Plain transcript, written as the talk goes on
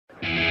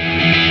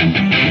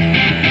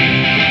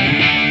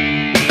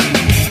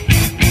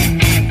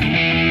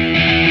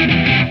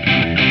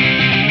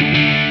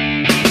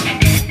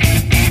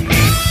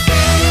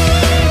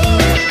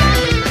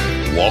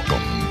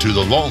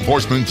Law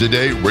Enforcement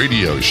Today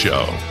radio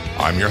show.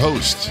 I'm your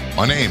host.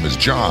 My name is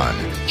John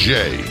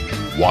J.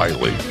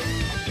 Wiley.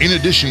 In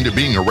addition to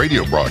being a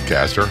radio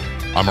broadcaster,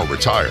 I'm a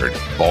retired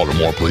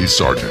Baltimore police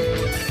sergeant.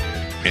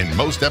 In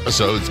most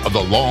episodes of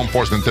the Law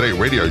Enforcement Today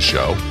radio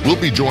show, we'll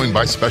be joined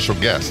by special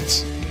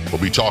guests. We'll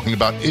be talking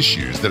about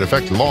issues that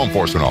affect law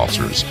enforcement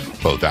officers,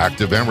 both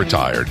active and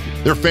retired,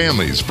 their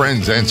families,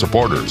 friends, and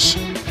supporters.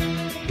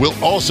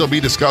 We'll also be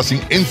discussing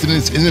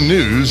incidents in the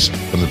news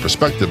from the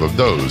perspective of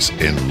those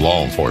in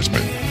law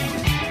enforcement.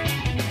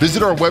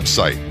 Visit our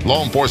website,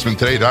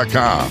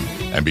 lawenforcementtoday.com,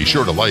 and be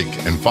sure to like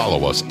and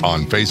follow us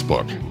on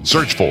Facebook.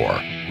 Search for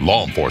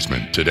Law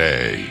Enforcement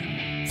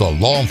Today. The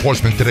Law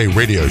Enforcement Today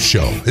radio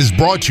show is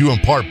brought to you in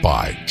part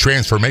by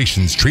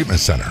Transformations Treatment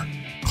Center.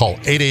 Call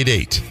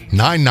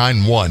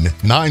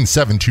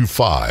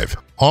 888-991-9725.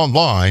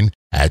 Online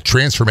at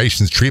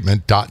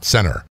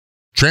transformationstreatment.center.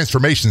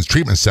 Transformations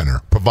Treatment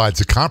Center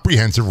provides a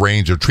comprehensive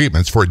range of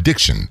treatments for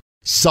addiction,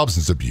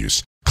 substance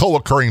abuse,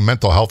 co-occurring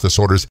mental health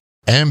disorders,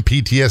 and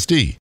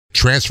PTSD.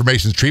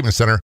 Transformations Treatment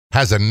Center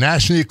has a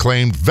nationally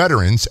acclaimed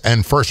veterans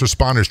and first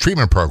responders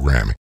treatment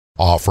program,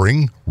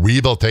 offering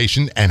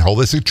rehabilitation and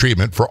holistic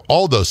treatment for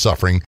all those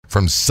suffering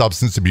from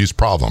substance abuse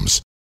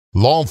problems.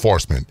 Law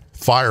enforcement,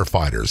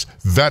 firefighters,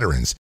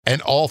 veterans, and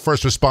all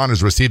first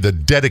responders receive the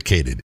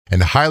dedicated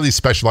and highly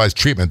specialized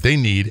treatment they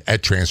need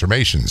at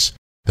Transformations.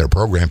 Their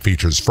program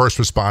features first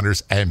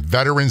responders and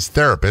veterans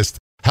therapists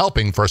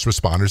helping first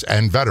responders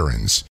and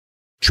veterans.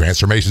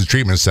 Transformations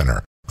Treatment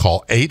Center.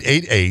 Call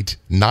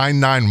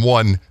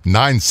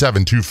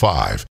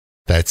 888-991-9725.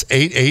 That's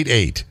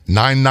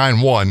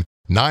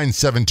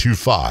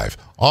 888-991-9725.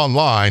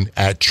 Online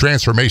at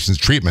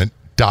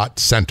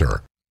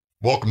transformationstreatment.center.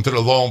 Welcome to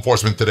the Law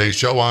Enforcement Today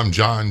show. I'm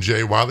John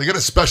J. Wiley. We got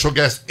a special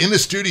guest in the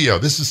studio.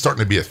 This is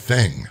starting to be a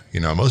thing.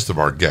 You know, most of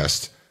our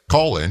guests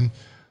call in.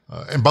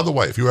 And by the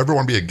way, if you ever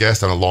want to be a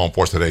guest on a Law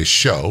Enforcement Today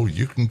show,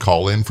 you can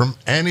call in from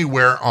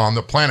anywhere on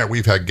the planet.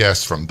 We've had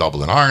guests from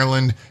Dublin,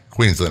 Ireland,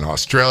 Queensland,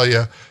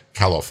 Australia,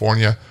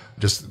 California.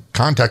 Just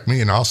contact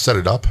me and I'll set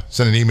it up.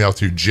 Send an email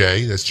to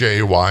Jay, that's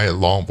J-A-Y, at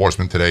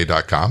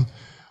lawenforcementtoday.com,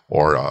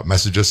 or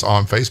message us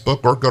on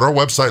Facebook, or go to our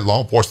website,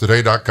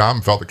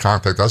 lawenforcementtoday.com, fill out the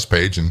Contact Us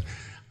page, and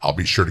I'll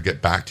be sure to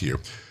get back to you.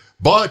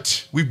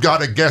 But we've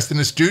got a guest in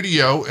the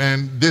studio,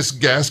 and this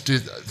guest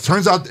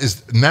turns out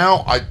is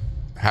now, I'm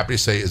happy to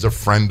say, is a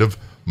friend of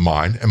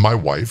mine and my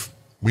wife.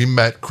 We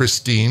met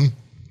Christine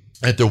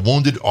at the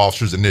Wounded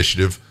Officers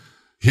Initiative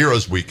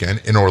Heroes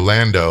Weekend in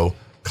Orlando a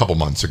couple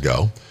months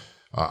ago.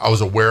 I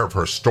was aware of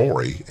her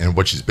story and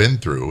what she's been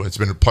through. It's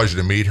been a pleasure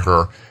to meet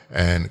her.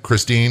 And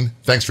Christine,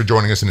 thanks for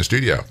joining us in the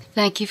studio.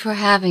 Thank you for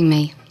having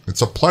me.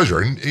 It's a pleasure.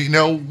 And, you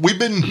know, we've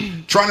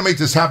been trying to make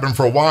this happen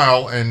for a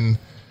while, and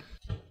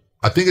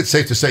I think it's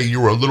safe to say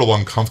you were a little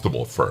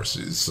uncomfortable at first.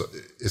 It's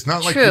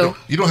not like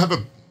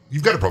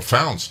you've got a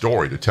profound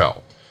story to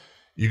tell.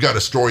 You got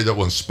a story that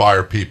will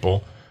inspire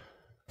people,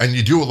 and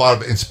you do a lot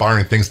of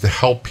inspiring things to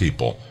help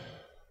people.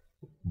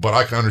 But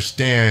I can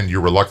understand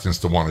your reluctance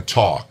to want to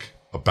talk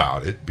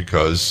about it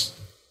because,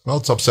 well,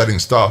 it's upsetting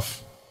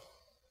stuff,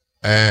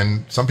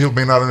 and some people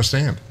may not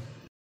understand.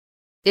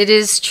 It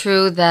is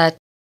true that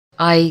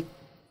I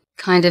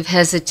kind of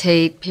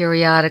hesitate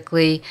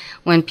periodically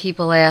when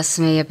people ask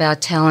me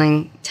about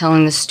telling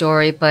the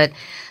story, but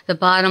the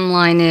bottom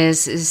line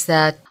is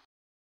that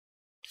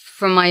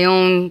for my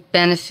own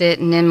benefit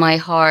and in my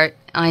heart,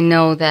 I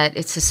know that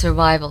it's a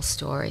survival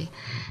story,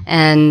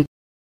 and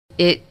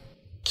it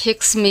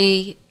kicks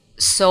me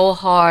so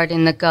hard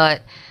in the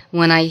gut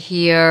when I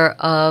hear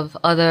of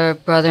other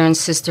brother and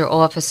sister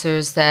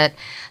officers that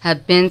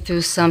have been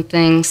through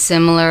something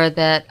similar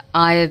that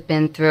I have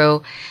been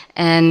through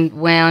and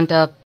wound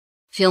up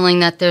feeling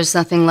that there's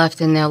nothing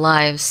left in their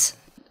lives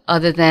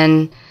other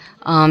than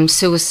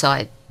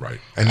suicide. Right.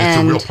 And it's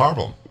a real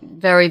problem.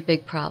 Very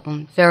big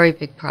problem. Very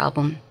big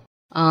problem.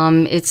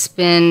 It's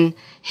been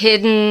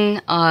hidden,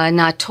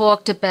 not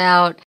talked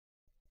about.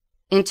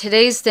 In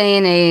today's day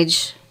and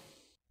age,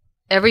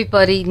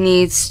 everybody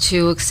needs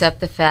to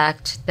accept the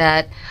fact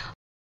that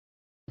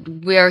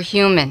we are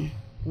human.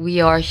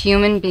 We are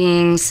human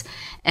beings,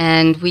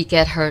 and we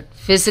get hurt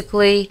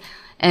physically,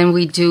 and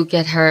we do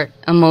get hurt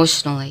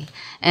emotionally.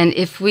 And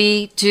if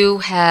we do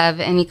have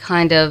any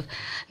kind of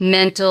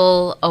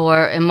mental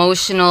or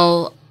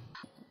emotional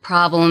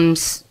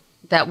problems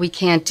that we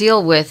can't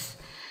deal with,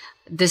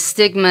 the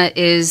stigma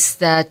is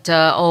that,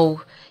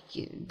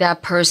 that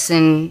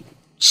person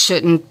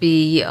shouldn't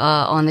be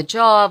on the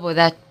job, or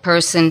that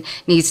person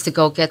needs to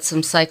go get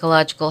some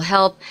psychological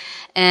help.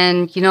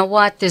 And you know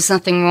what? There's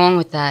nothing wrong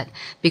with that.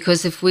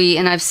 Because if we,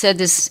 and I've said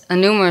this a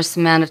numerous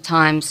amount of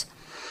times,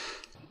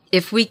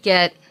 if we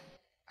get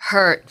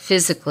hurt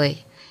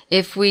physically,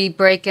 if we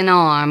break an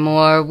arm,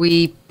 or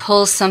we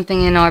pull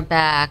something in our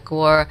back,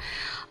 or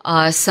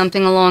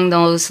something along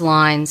those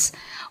lines,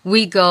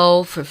 we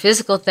go for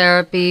physical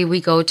therapy, we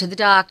go to the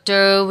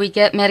doctor, we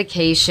get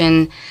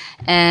medication,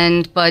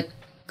 but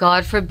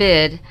God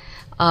forbid,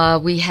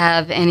 we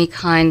have any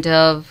kind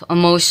of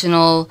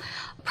emotional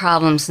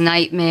problems,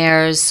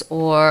 nightmares,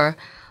 or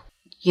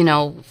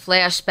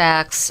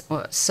flashbacks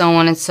or so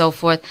on and so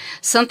forth.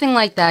 Something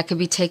like that could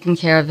be taken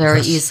care of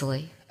very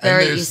easily.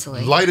 Very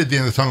easily. Light at the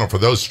end of the tunnel for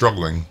those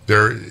struggling.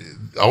 I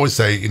always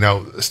say,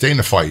 stay in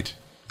the fight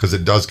because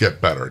it does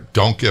get better.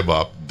 Don't give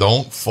up.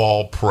 Don't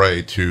fall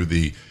prey to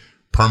the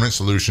permanent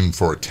solution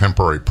for a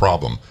temporary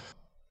problem.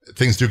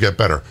 Things do get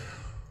better.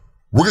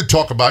 We're going to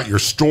talk about your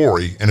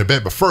story in a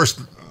bit, but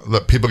first,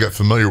 let people get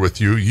familiar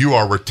with you. You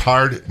are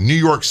retired New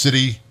York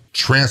City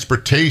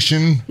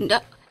transportation.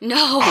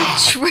 No,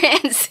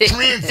 transit.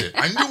 Transit.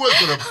 I knew I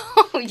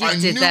was going to.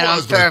 You did that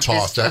on purpose,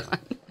 toss that.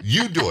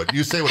 You do it.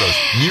 You say what else?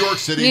 New York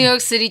City. New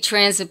York City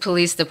Transit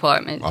Police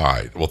Department. All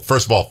right. Well,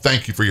 first of all,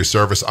 thank you for your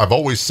service. I've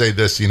always say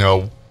this.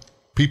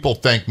 People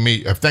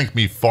have thanked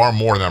me far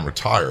more than I'm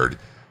retired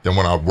than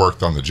when I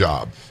worked on the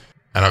job.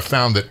 And I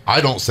found that I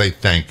don't say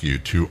thank you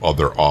to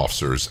other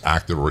officers,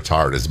 active or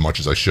retired, as much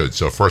as I should.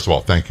 So first of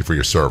all, thank you for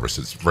your service.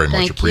 It's very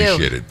much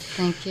appreciated.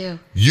 Thank you.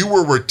 You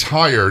were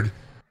retired,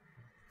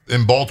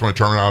 in Baltimore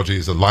terminology,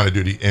 is a line of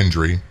duty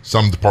injury.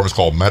 Some departments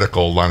call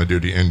medical line of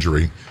duty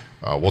injury.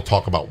 We'll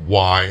talk about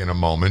why in a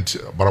moment.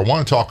 But I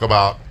want to talk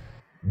about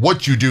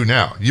what you do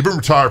now. You've been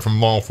retired from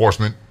law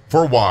enforcement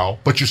for a while,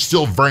 but you're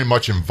still very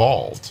much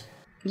involved.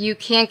 You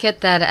can't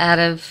get that out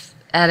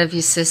of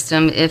your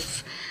system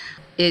if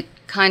it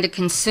kind of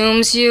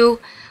consumes you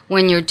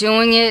when you're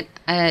doing it.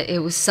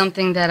 It was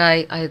something that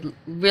I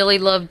really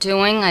loved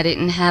doing. I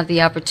didn't have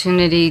the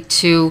opportunity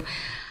to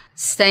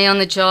stay on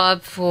the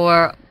job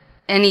for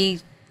any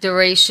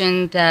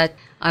duration that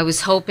I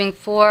was hoping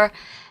for.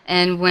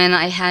 And when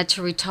I had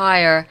to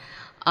retire,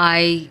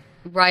 I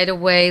right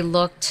away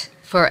looked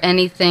for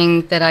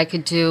anything that I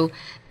could do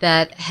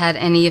that had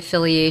any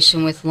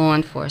affiliation with law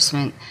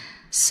enforcement.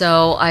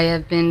 So I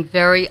have been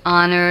very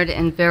honored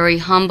and very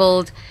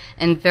humbled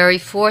and very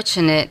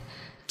fortunate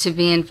to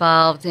be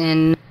involved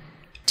in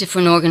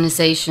different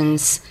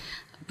organizations.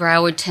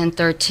 Broward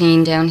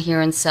 1013 down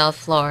here in South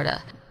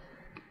Florida,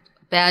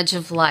 Badge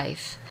of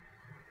Life,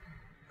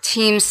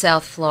 Team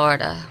South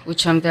Florida,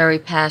 which I'm very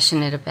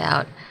passionate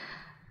about.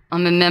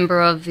 I'm a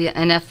member of the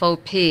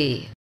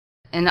NFOP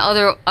and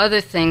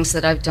other things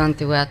that I've done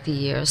throughout the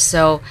years.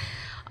 So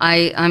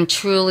I'm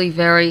truly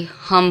very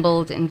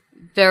humbled and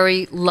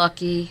very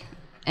lucky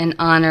and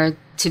honored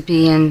to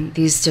be in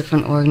these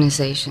different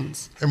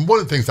organizations. And one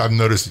of the things I've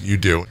noticed that you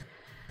do,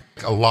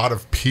 a lot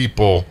of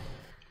people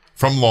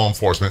from law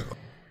enforcement,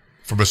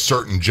 from a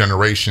certain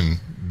generation,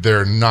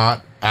 they're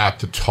not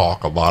apt to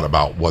talk a lot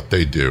about what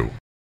they do.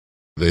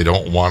 They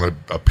don't want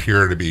to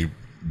appear to be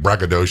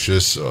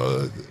braggadocious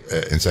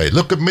and say,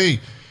 look at me.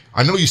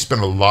 I know you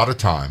spend a lot of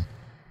time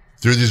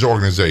through these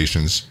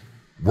organizations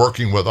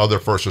working with other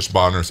first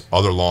responders,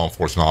 other law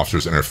enforcement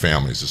officers and their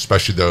families,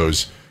 especially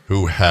those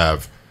who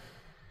have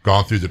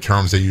gone through the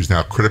terms they use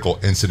now, critical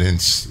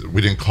incidents.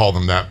 We didn't call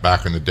them that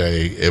back in the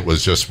day. It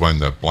was just when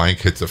the blank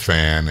hits the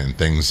fan and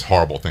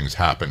horrible things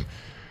happen.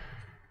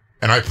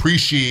 And I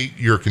appreciate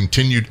your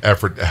continued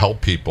effort to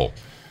help people.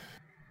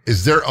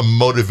 Is there a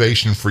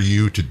motivation for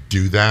you to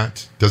do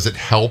that? Does it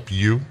help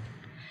you?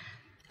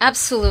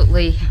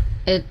 Absolutely.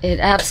 It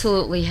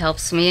absolutely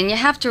helps me. And you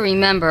have to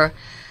remember,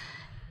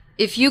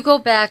 if you go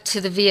back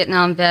to the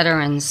Vietnam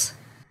veterans,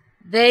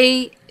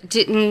 they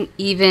didn't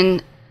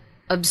even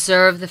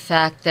observe the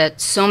fact that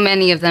so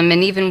many of them,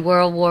 and even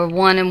World War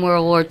I and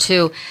World War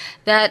II,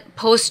 that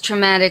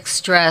post-traumatic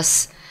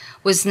stress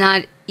was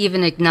not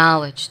even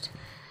acknowledged.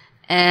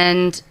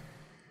 And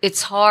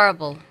it's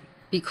horrible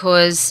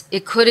because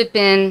it could have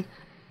been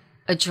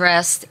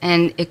addressed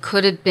and it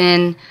could have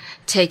been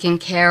taken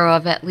care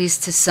of, at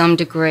least to some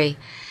degree.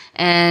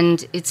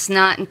 And it's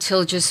not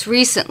until just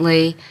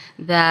recently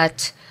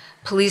that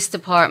police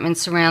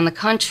departments around the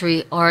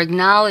country are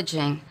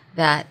acknowledging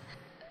that.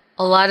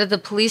 A lot of the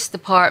police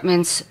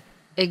departments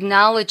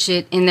acknowledge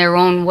it in their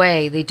own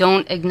way. They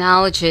don't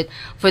acknowledge it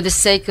for the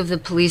sake of the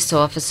police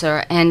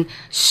officer. And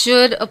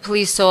should a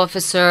police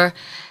officer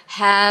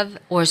have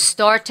or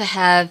start to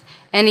have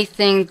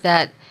anything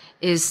that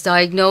is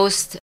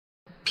diagnosed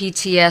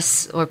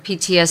PTS or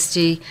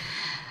PTSD,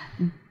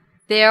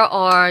 there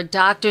are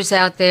doctors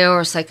out there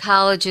or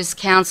psychologists,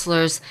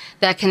 counselors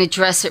that can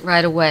address it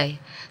right away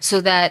so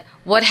that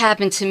what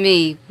happened to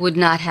me would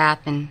not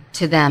happen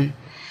to them.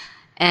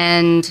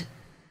 And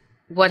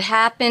what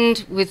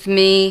happened with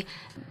me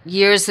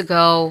years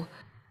ago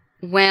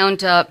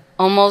wound up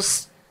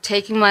almost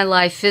taking my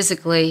life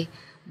physically,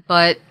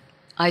 but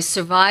I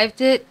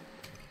survived it,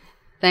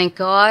 thank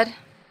God.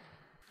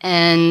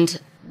 And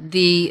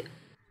the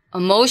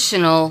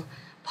emotional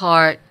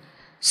part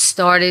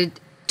started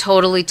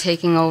totally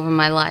taking over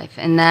my life.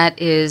 And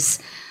that is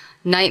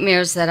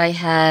nightmares that I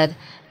had,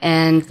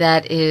 and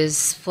that is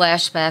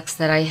flashbacks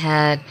that I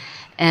had.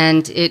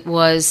 And it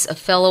was a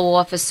fellow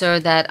officer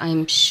that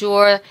I'm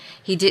sure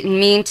he didn't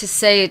mean to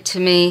say it to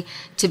me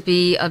to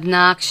be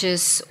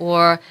obnoxious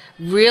or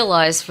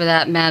realize, for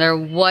that matter,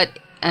 what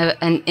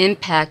an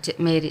impact it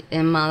made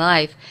in my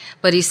life.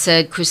 But he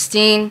said,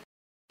 Christine,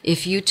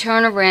 if you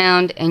turn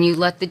around and you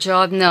let the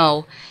job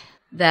know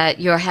that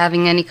you're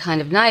having any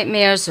kind of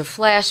nightmares or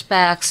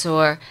flashbacks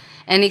or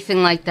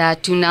anything like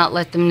that, do not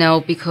let them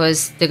know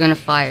because they're going to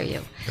fire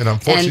you. And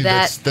unfortunately,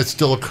 that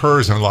still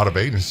occurs in a lot of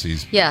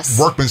agencies. Yes.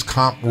 Workman's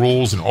comp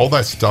rules and all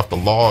that stuff, the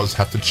laws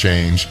have to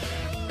change.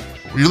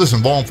 You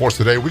listen to Law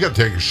Enforcement Today. We got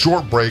to take a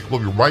short break. We'll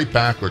be right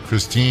back with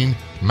Christine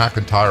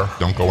McIntyre.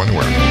 Don't go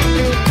anywhere.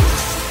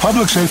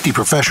 Public safety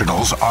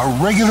professionals are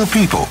regular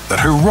people that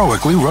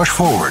heroically rush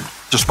forward.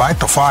 Despite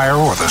the fire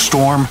or the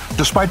storm,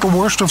 despite the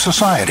worst of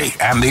society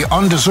and the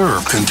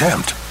undeserved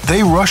contempt,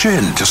 they rush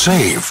in to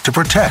save, to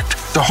protect,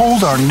 to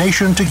hold our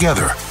nation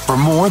together. For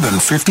more than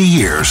 50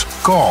 years,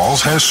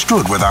 Galls has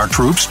stood with our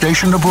troops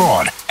stationed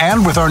abroad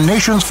and with our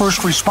nation's first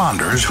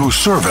responders who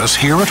serve us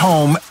here at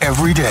home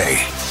every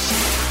day.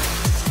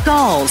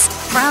 Galls,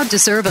 proud to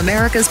serve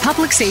America's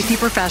public safety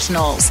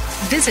professionals.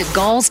 Visit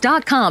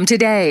galls.com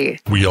today.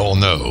 We all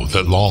know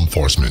that law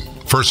enforcement,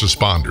 first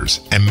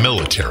responders, and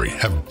military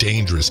have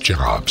dangerous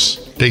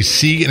jobs. They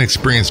see and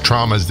experience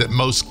traumas that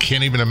most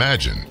can't even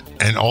imagine.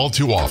 And all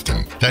too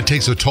often, that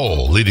takes a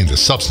toll, leading to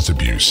substance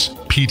abuse,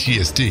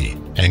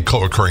 PTSD, and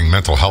co-occurring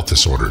mental health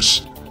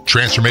disorders.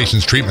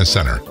 Transformations Treatment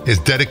Center is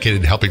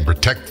dedicated to helping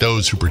protect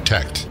those who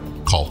protect.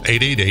 Call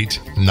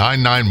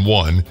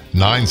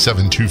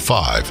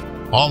 888-991-9725.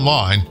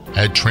 Online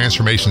at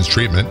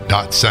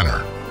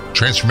transformationstreatment.center.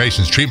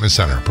 Transformations Treatment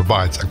Center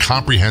provides a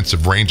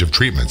comprehensive range of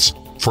treatments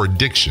for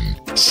addiction,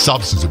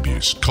 substance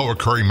abuse,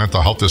 co-occurring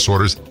mental health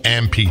disorders,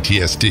 and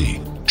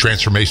PTSD.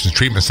 Transformations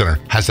Treatment Center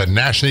has a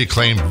nationally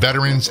acclaimed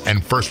veterans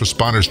and first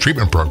responders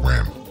treatment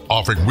program,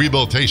 offering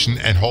rehabilitation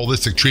and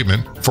holistic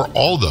treatment for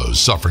all those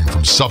suffering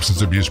from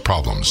substance abuse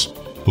problems.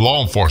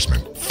 Law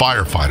enforcement,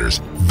 firefighters,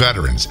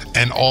 veterans,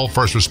 and all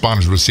first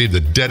responders receive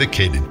the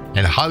dedicated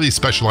and highly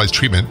specialized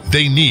treatment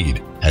they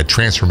need at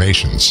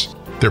Transformations.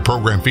 Their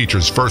program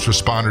features first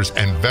responders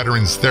and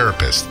veterans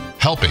therapists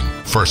helping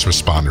first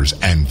responders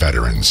and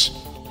veterans.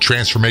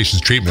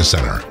 Transformations Treatment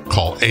Center.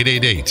 Call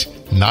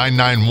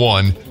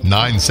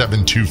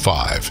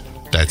 888-991-9725.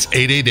 That's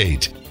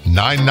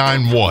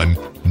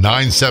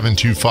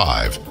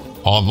 888-991-9725.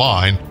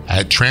 Online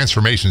at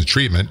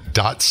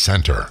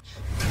transformationstreatment.center.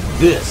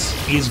 This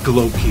is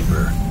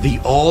Globekeeper, the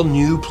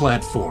all-new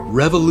platform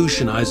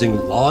revolutionizing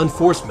law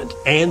enforcement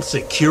and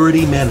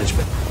security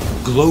management.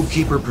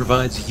 Globekeeper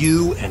provides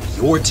you and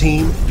your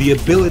team the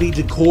ability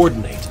to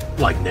coordinate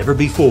like never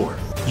before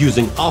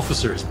using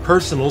officers'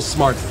 personal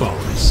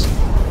smartphones.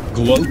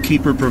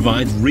 Globekeeper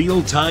provides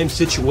real-time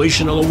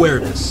situational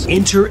awareness,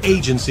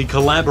 interagency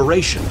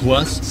collaboration,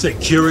 plus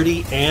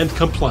security and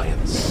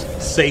compliance.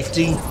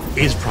 Safety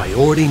is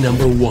priority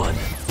number one.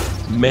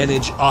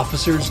 Manage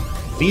officers,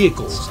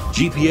 vehicles,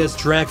 GPS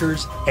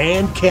trackers,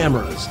 and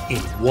cameras in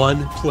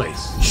one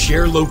place.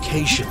 Share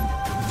location,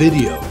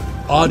 video,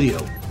 audio,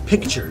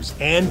 pictures,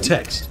 and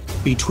text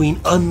between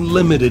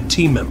unlimited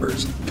team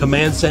members,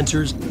 command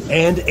centers,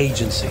 and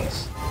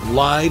agencies.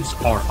 Lives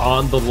are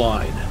on the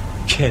line.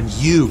 Can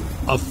you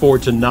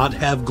afford to not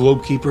have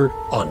Globekeeper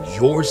on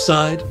your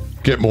side?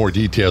 Get more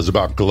details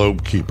about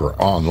Globekeeper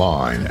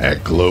online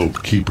at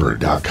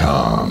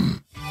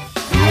globekeeper.com.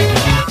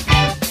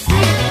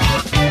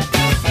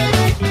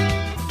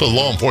 The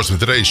Law Enforcement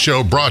Today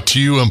show brought to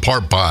you in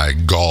part by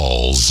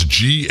Galls,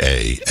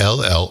 GALLS.com.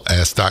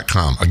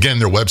 Again,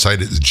 their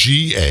website is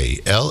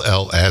GALLS.com.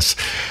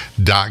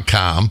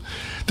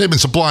 They've been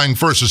supplying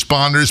first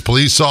responders,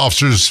 police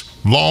officers,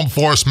 law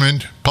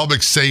enforcement,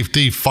 public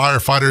safety,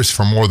 firefighters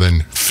for more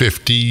than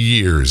 50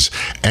 years.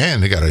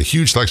 And they got a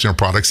huge selection of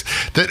products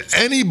that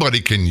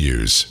anybody can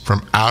use,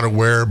 from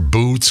outerwear,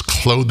 boots,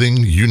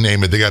 clothing, you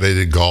name it. They got it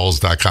at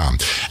galls.com.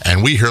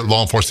 And we here at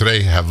Law Enforcement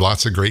Today have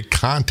lots of great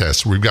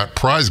contests. We've got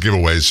prize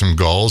giveaways from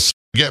Galls.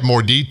 Get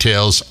more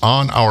details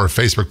on our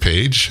Facebook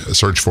page.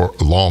 Search for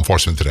Law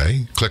Enforcement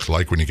Today. Click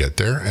like when you get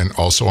there. And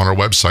also on our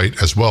website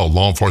as well,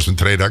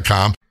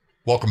 lawenforcementtoday.com.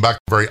 Welcome back.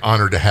 Very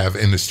honored to have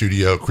in the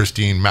studio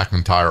Christine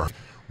McIntyre,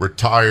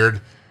 retired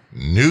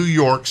New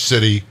York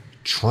City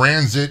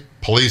transit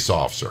police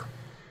officer.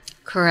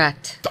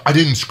 Correct. I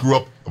didn't screw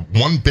up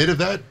one bit of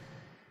that?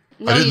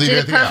 No, you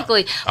did it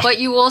perfectly. But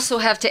you also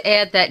have to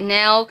add that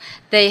now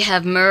they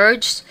have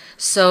merged.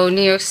 So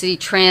New York City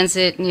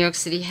Transit, New York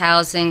City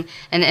Housing,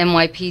 and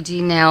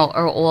NYPD now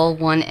are all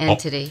one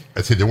entity.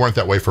 I see. They weren't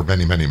that way for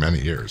many, many, many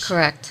years.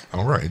 Correct.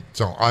 All right.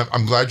 So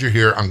I'm glad you're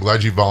here. I'm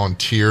glad you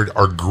volunteered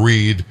or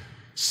agreed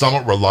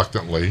somewhat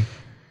reluctantly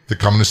to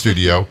come in the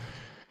studio.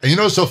 And you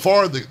know, so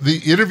far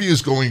the interview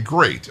is going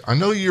great. I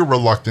know you're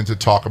reluctant to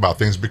talk about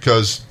things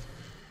because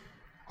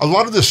a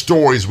lot of the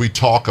stories we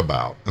talk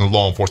about in the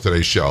Law Enforcement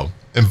Today show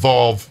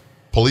involve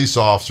police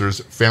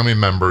officers, family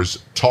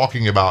members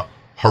talking about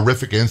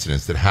horrific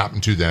incidents that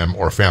happened to them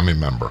or a family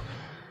member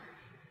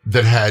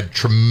that had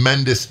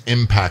tremendous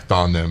impact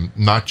on them,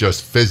 not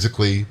just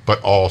physically,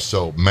 but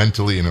also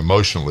mentally and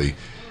emotionally.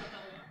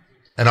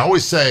 And I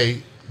always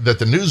say that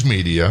the news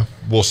media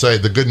will say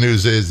the good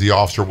news is the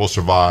officer will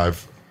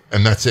survive,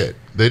 and that's it.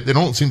 They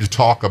don't seem to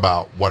talk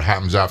about what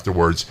happens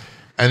afterwards,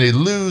 and they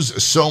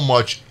lose so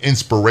much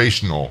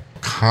inspirational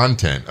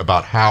content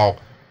about how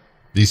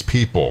these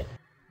people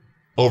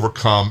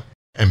overcome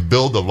and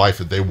build the life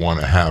that they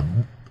want to have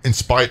in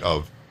spite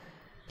of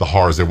the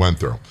horrors they went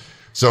through.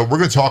 So we're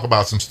going to talk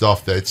about some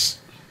stuff that's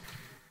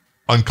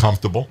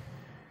uncomfortable.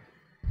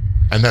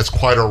 And that's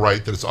quite all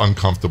right that it's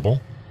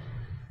uncomfortable.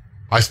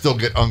 I still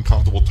get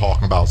uncomfortable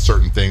talking about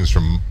certain things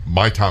from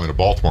my time in the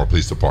Baltimore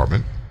Police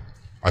Department.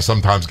 I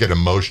sometimes get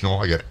emotional.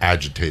 I get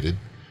agitated.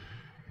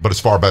 But it's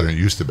far better than it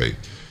used to be.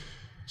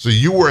 So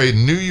you were a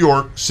New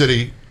York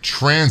City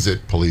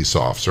Transit police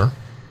officer.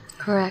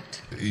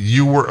 Correct.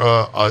 You were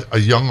a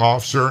young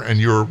officer and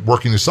you were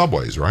working the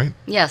subways, right?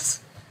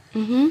 Yes.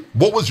 Mm-hmm.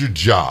 What was your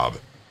job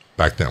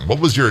back then? What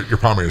was your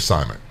primary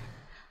assignment?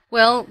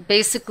 Well,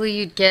 basically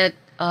you'd get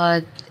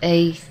a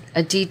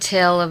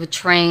detail of a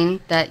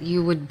train that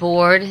you would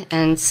board,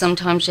 and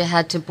sometimes you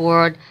had to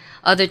board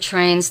other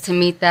trains to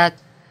meet that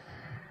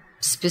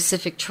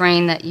specific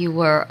train that you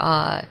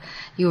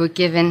were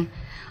given,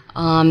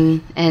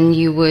 and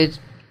you would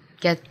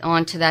get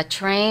onto that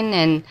train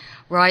and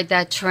ride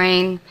that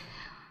train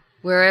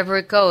wherever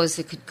it goes.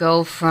 It could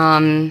go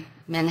from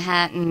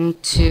Manhattan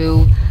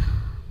to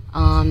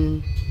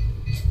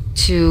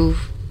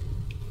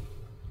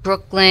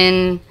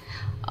Brooklyn,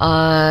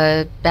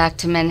 back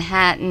to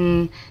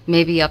Manhattan,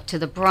 maybe up to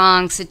the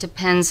Bronx. It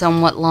depends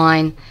on what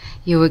line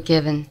you were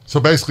given. So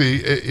basically,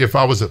 if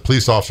I was a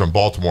police officer in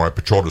Baltimore, I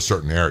patrolled a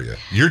certain area.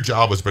 Your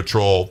job was to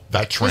patrol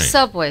that train. The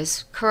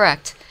subways,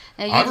 correct.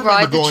 And I you'd remember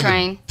ride the going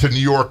train. to New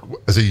York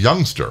as a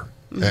youngster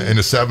in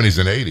the 70s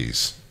and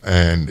 80s,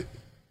 and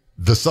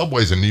the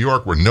subways in New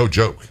York were no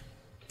joke.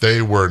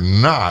 They were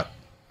not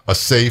a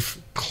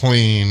safe,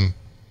 clean,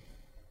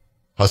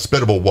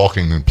 hospitable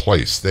walking in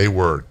place. They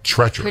were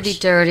treacherous. Pretty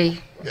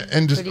dirty.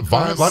 And just a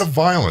lot of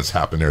violence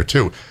happened there,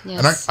 too.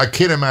 Yes. And I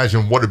can't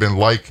imagine what it would have been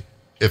like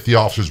if the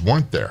officers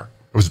weren't there.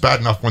 It was bad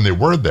enough when they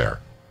were there.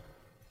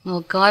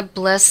 Well, God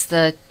bless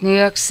the New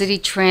York City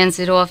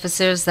transit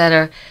officers that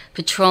are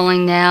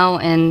patrolling now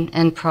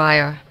and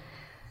prior.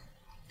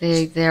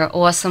 They're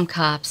awesome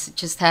cops. It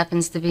just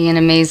happens to be an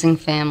amazing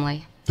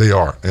family. They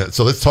are.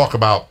 So let's talk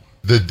about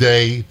the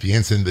day, the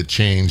incident that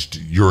changed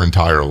your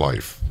entire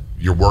life.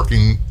 You're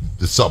working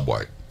the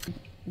subway.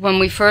 When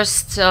we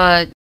first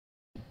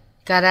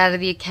got out of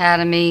the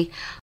academy,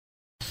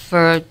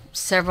 for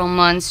several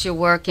months you're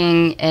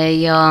working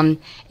a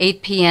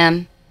 8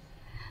 p.m.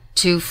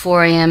 to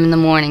 4 a.m. in the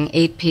morning,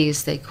 8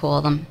 Ps they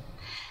call them.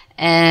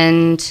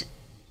 And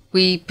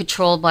we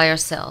patrol by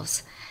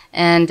ourselves.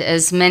 And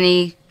as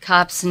many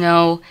cops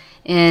know,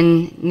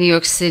 in New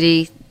York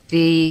City,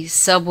 the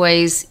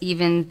subways,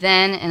 even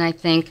then, and I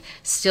think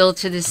still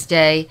to this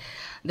day,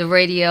 the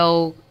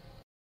radio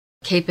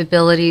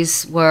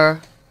capabilities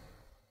were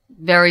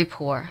very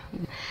poor.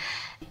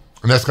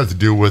 And that's got to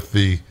do with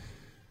the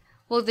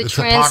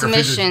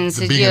transmissions.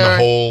 the being in the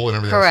hole and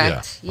everything Correct,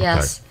 else. Yeah.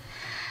 yes. Okay.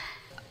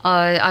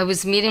 I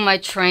was meeting my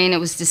train. It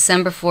was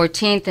December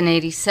 14th in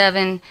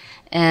 87,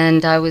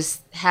 and I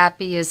was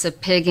happy as a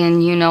pig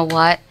in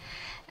you-know-what.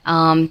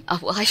 Well,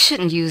 I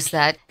shouldn't use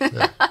that.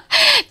 Yeah.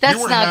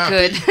 That's not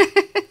good.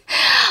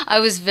 I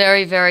was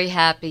very, very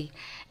happy.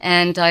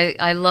 And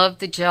I loved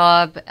the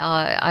job.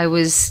 I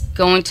was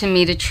going to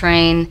meet a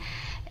train,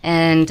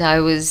 and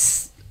I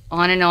was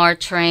on an R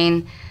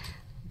train,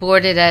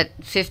 boarded at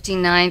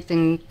 59th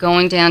and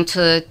going down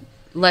to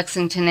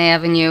Lexington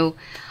Avenue.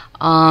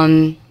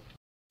 And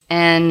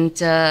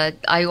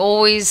I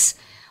always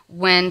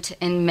went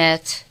and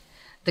met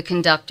the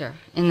conductor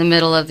in the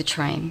middle of the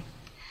train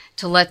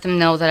to let them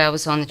know that I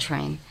was on the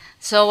train.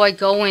 So I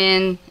go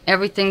in,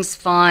 everything's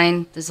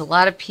fine, there's a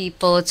lot of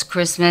people, it's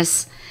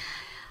Christmas.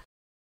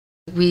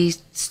 We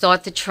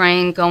start the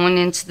train going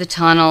into the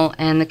tunnel,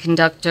 and the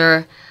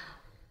conductor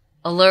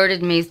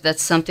alerted me that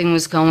something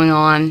was going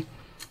on,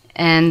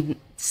 and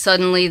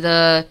suddenly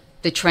the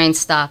train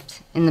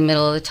stopped in the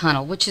middle of the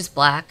tunnel, which is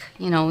black,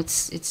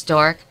 it's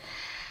dark.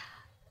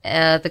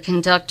 The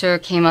conductor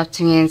came up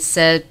to me and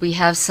said, "We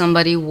have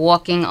somebody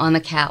walking on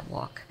the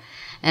catwalk."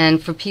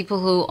 And for people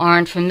who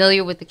aren't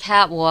familiar with the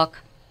catwalk,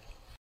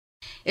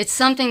 it's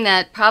something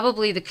that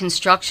probably the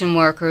construction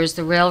workers,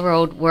 the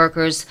railroad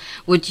workers,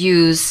 would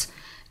use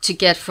to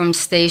get from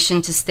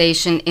station to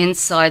station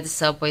inside the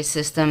subway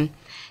system.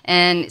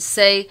 And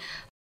say,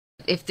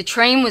 if the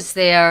train was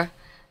there,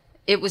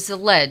 it was a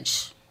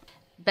ledge,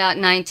 about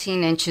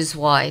 19 inches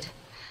wide.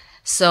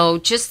 So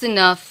just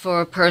enough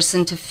for a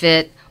person to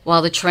fit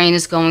while the train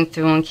is going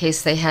through in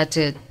case they had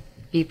to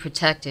be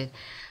protected.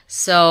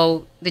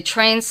 So the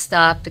train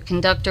stopped, the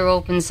conductor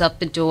opens up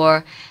the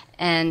door,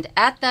 and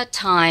at that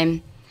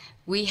time,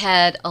 we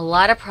had a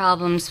lot of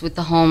problems with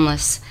the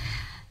homeless.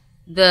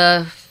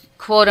 The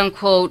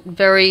quote-unquote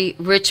very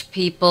rich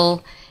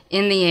people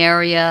in the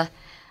area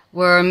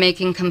were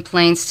making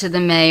complaints to the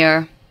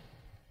mayor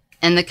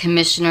and the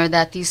commissioner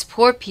that these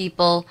poor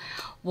people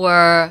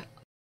were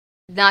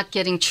not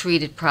getting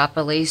treated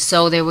properly,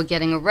 so they were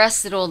getting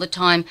arrested all the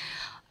time.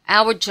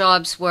 Our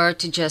jobs were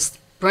to just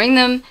bring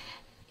them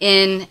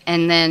in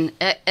and then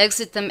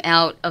exit them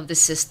out of the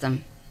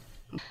system.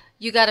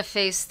 You got to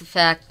face the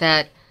fact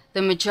that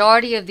the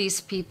majority of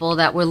these people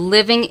that were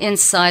living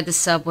inside the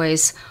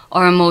subways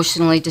are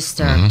emotionally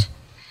disturbed. Mm-hmm.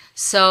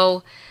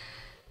 So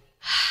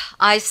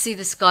I see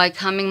this guy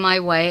coming my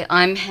way.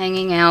 I'm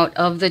hanging out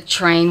of the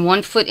train,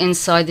 1 foot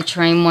inside the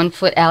train, 1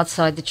 foot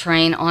outside the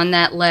train on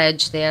that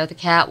ledge there, the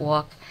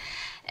catwalk.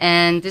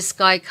 And this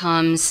guy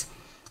comes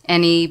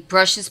and he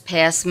brushes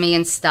past me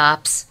and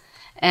stops.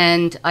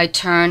 And I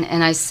turn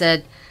and I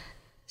said,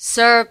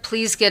 "Sir,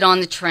 please get on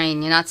the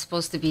train. You're not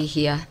supposed to be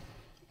here."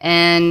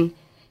 And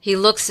he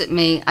looks at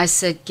me. I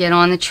said, "Get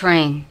on the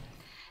train."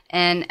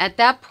 And at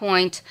that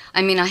point,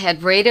 I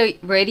had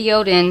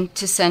radioed in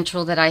to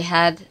Central that I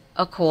had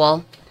a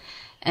call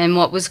and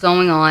what was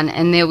going on,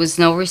 and there was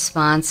no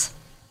response.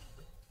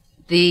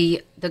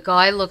 The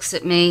guy looks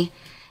at me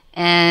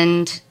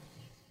and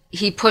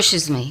he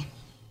pushes me.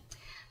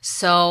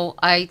 So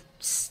I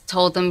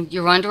told him,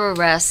 "You're under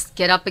arrest.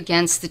 Get up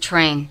against the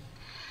train."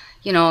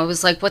 I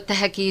was like, "What the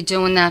heck are you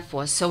doing that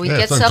for?" So he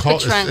gets up the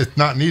train. It's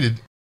not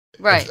needed.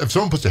 Right. If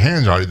someone puts their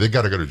hands on you, they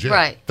got to go to jail.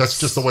 Right. That's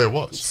just the way it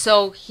was.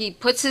 So he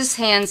puts his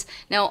hands.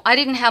 Now, I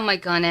didn't have my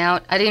gun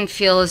out. I didn't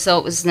feel as though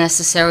it was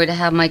necessary to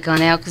have my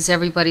gun out because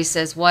everybody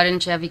says, "Why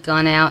didn't you have your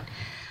gun out?"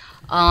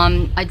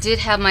 I did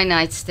have my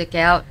nightstick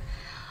out,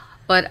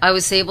 but I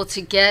was able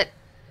to get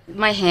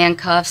my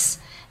handcuffs,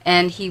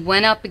 and he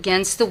went up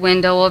against the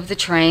window of the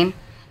train.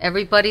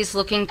 Everybody's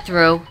looking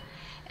through,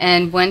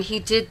 and when he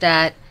did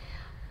that,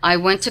 I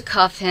went to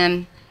cuff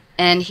him,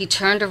 and he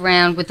turned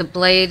around with the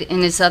blade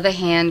in his other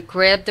hand,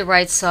 grabbed the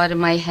right side of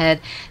my head,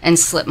 and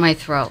slit my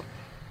throat.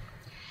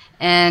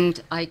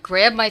 And I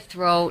grabbed my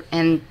throat,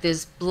 and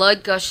there's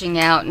blood gushing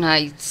out, and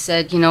I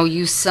said,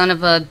 "You son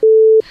of a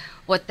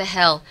what the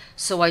hell?"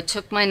 So I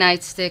took my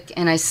nightstick,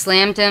 and I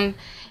slammed him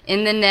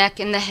in the neck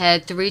and the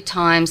head 3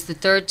 times. The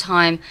 3rd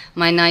time,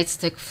 my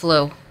nightstick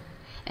flew,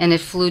 and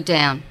it flew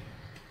down.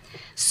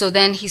 So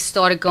then he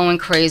started going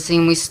crazy,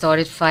 and we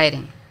started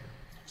fighting.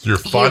 So you're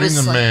fighting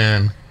the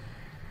man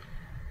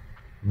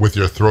with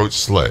your throat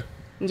slit.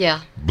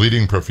 Yeah.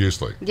 Bleeding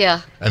profusely.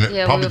 Yeah. And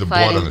probably the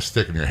fighting. blood on the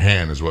stick in your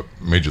hand is what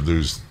made you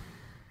lose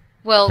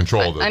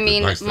control of the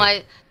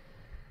nightstick.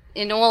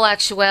 In all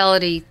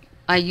actuality,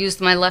 I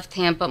used my left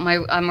hand, but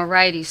I'm a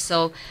righty,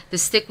 so the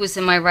stick was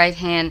in my right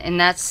hand, and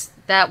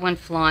that went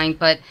flying.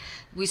 But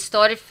we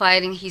started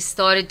fighting. He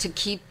started to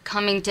keep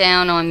coming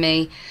down on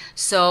me.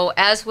 So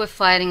as we're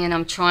fighting and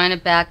I'm trying to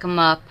back him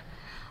up,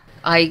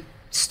 I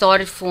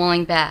started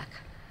falling back.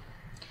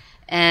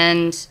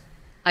 And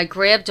I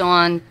grabbed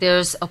on.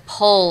 There's a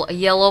pole, a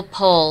yellow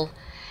pole,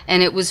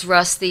 and it was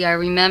rusty. I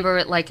remember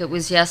it like it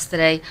was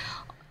yesterday,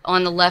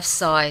 on the left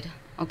side,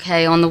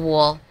 on the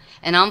wall.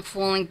 And I'm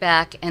falling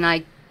back, and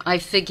I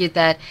figured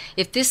that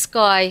if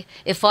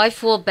I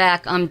fall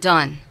back, I'm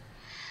done.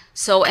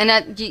 So,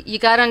 and you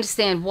got to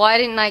understand, why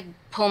didn't I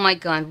pull my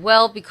gun?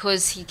 Well,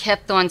 because he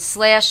kept on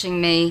slashing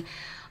me.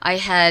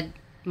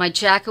 My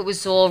jacket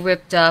was all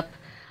ripped up.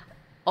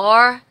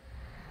 Our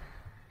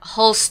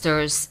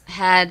holsters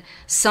had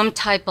some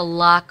type of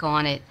lock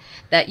on it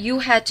that you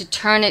had to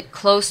turn it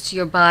close to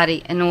your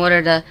body in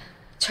order to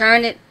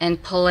turn it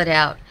and pull it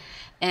out.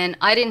 And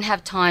I didn't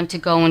have time to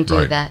go and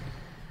do that.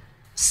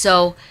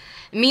 So,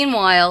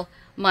 meanwhile,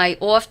 my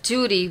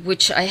off-duty,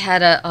 which I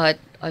had a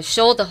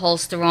shoulder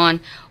holster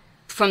on,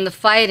 from the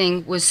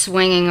fighting was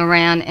swinging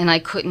around, and I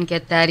couldn't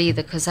get that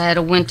either because I had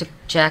a winter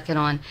jacket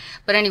on.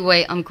 But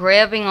anyway, I'm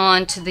grabbing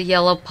on to the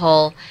yellow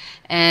pole,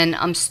 and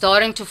I'm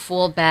starting to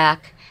fall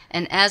back.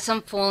 And as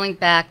I'm falling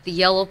back, the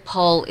yellow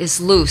pole is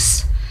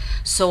loose.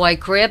 So I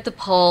grabbed the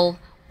pole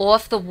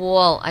off the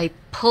wall. I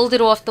pulled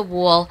it off the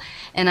wall,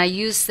 and I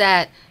used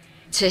that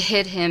to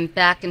hit him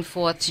back and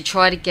forth to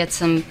try to get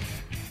some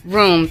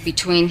room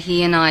between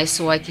he and I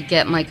so I could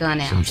get my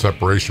gun out. Some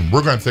separation.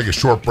 We're going to take a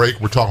short break.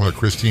 We're talking with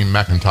Christine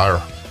McIntyre.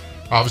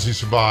 Obviously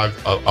survived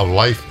a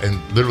life and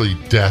literally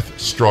death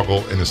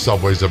struggle in the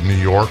subways of New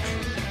York.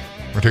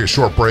 We're going to take a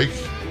short break.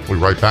 We'll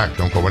be right back.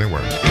 Don't go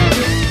anywhere.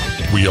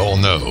 We all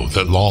know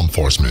that law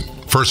enforcement,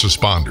 first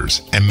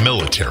responders, and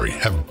military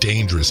have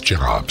dangerous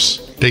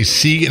jobs. They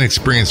see and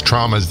experience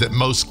traumas that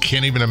most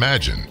can't even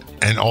imagine.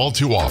 And all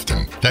too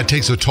often, that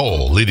takes a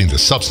toll, leading to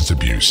substance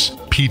abuse,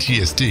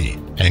 PTSD,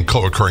 and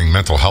co-occurring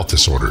mental health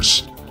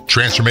disorders.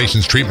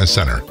 Transformations Treatment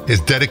Center is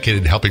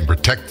dedicated to helping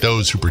protect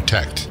those who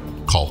protect.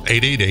 Call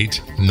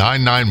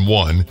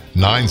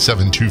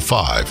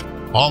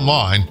 888-991-9725.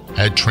 Online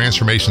at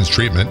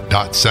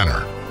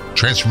transformationstreatment.center.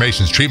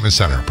 Transformations Treatment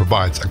Center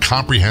provides a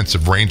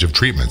comprehensive range of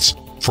treatments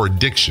for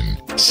addiction,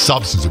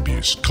 substance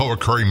abuse,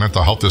 co-occurring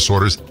mental health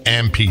disorders,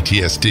 and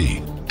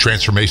PTSD.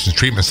 Transformations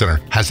Treatment Center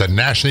has a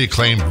nationally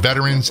acclaimed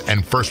veterans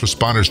and first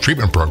responders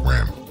treatment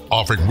program,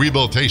 offering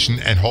rehabilitation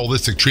and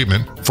holistic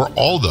treatment for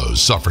all those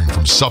suffering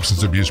from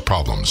substance abuse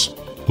problems.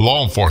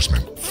 Law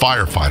enforcement,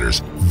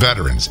 firefighters,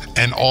 veterans,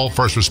 and all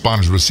first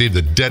responders receive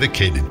the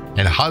dedicated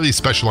and highly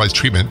specialized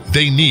treatment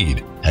they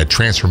need at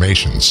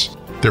Transformations.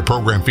 Their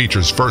program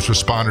features first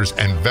responders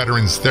and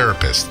veterans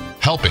therapists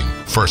helping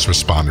first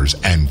responders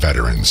and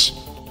veterans.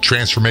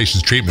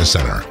 Transformations Treatment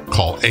Center.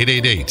 Call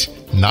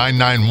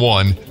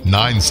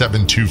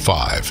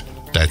 888-991-9725.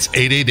 That's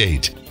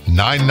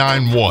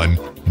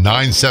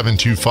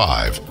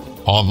 888-991-9725.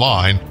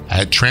 Online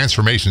at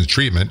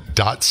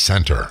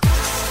transformationstreatment.center.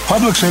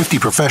 Public safety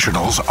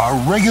professionals are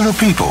regular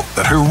people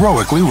that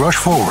heroically rush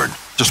forward.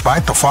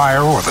 Despite the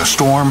fire or the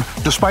storm,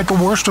 despite the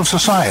worst of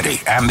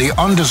society and the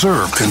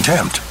undeserved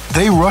contempt,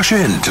 they rush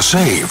in to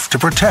save, to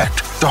protect,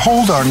 to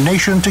hold our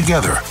nation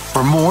together.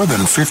 For more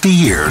than 50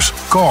 years,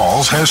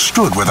 Galls has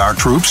stood with our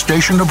troops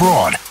stationed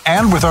abroad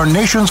and with our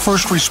nation's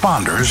first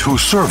responders who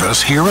serve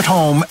us here at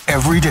home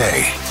every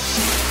day.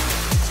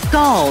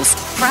 Galls,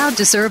 proud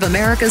to serve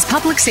America's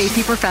public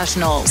safety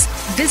professionals.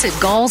 Visit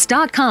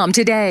galls.com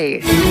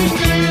today.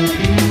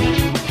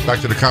 Back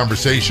to the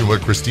conversation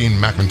with Christine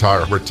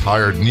McIntyre,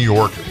 retired New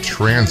York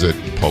Transit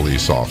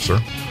police officer.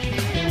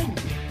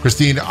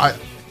 Christine,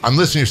 I'm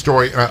listening to your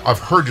story, and I've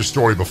heard your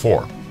story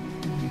before.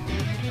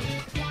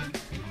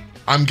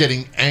 I'm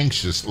getting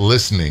anxious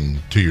listening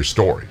to your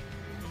story.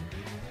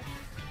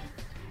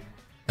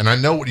 And I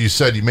know what you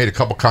said. You made a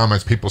couple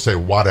comments. People say,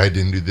 why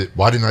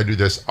didn't I do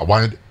this?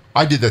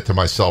 I did that to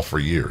myself for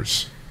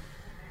years.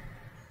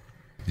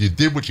 You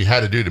did what you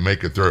had to do to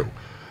make it through.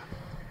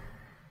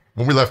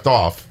 When we left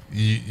off,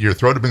 your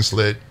throat had been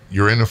slit,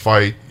 you're in a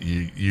fight,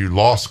 you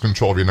lost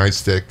control of your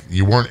nightstick,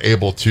 you weren't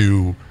able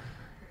to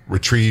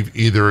retrieve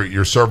either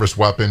your service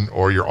weapon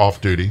or your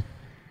off-duty.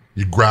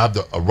 You grabbed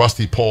a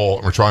rusty pole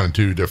and were trying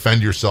to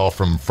defend yourself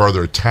from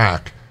further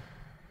attack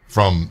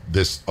from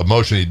this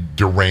emotionally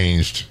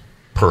deranged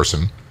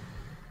person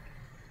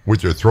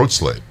with your throat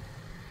slit.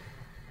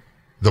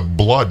 The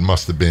blood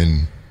must have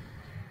been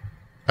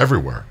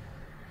everywhere.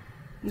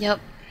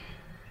 Yep.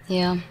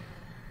 Yeah,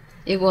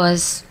 it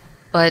was.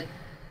 But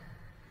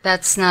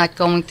that's not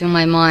going through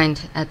my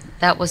mind.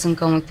 That wasn't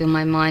going through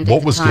my mind at the time.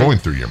 What was going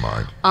through your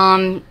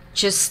mind?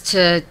 Just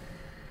to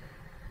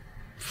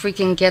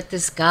freaking get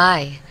this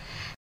guy.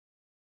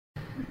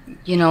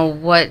 You know,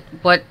 what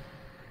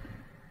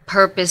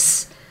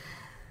purpose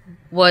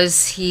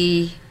was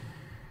he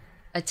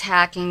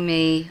attacking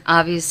me?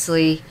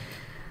 Obviously,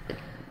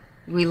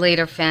 we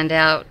later found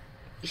out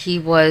he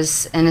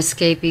was an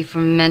escapee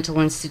from a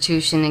mental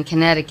institution in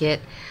Connecticut.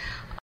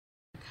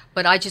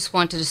 But I just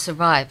wanted to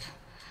survive.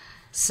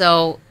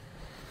 So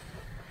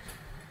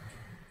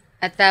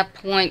at that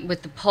point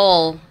with the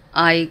pole,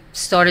 I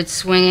started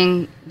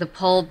swinging the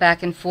pole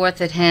back and forth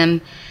at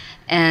him,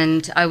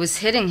 and I was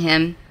hitting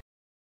him.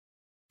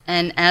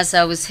 And as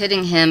I was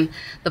hitting him,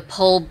 the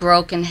pole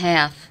broke in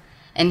half,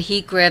 and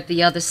he grabbed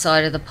the other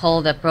side of the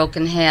pole that broke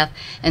in half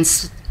and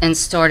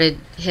started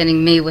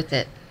hitting me with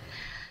it.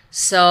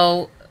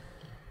 So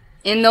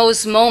in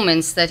those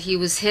moments that he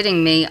was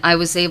hitting me, I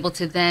was able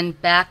to then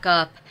back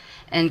up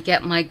and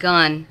get my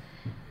gun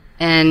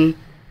and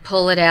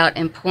pull it out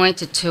and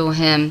point it to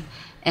him.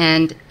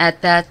 And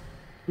at that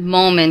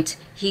moment,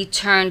 he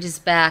turned his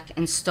back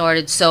and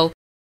started. So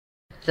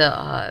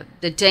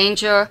the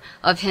danger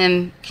of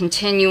him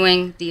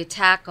continuing the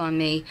attack on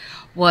me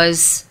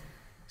was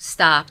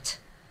stopped.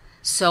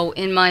 So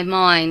in my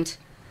mind,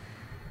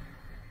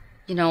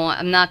 you know,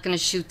 I'm not going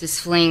to shoot this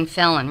fleeing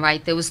felon,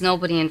 right? There was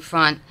nobody in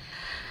front.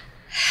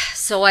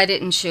 So I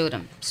didn't shoot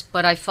him,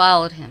 but I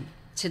followed him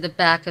to the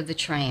back of the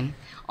train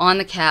on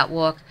the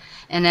catwalk.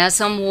 And as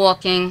I'm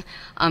walking,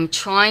 I'm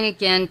trying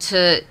again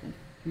to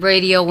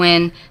radio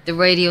in. The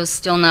radio's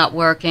still not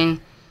working.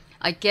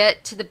 I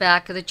get to the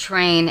back of the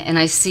train and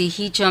I see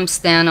he jumps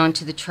down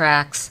onto the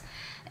tracks.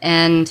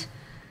 And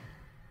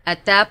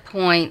at that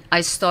point, I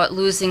start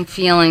losing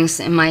feelings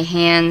in my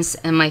hands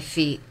and my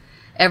feet.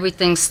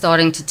 Everything's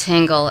starting to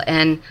tingle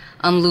and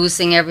I'm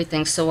losing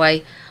everything. So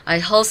I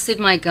holstered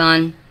my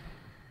gun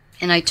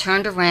and I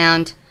turned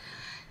around,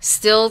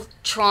 still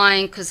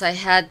trying, because I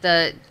had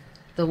the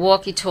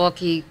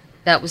walkie-talkie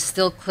that was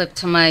still clipped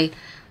to my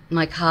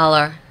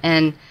collar,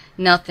 and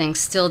nothing,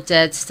 still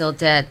dead.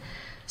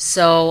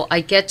 So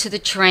I get to the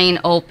train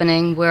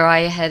opening where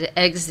I had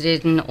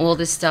exited and all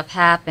this stuff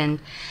happened,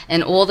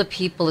 and all the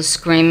people are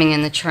screaming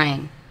in the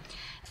train.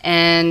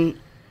 And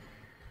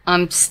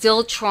I'm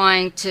still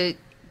trying to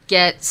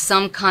get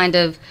some kind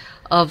of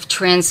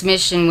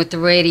transmission with the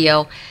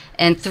radio,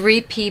 and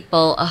 3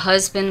 people, a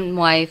husband and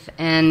wife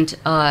and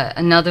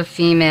another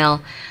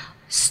female,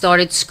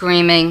 started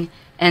screaming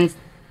and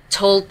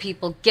told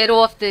people, get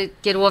off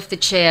the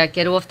chair,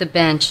 get off the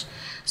bench.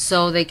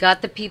 So they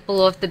got the people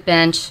off the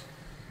bench,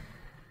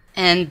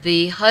 and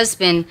the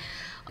husband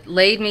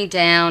laid me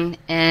down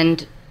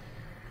and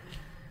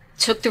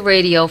took the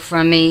radio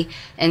from me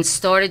and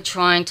started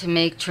trying to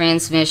make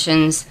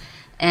transmissions.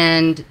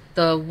 And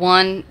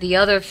the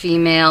other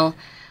female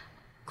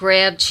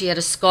grabbed, she had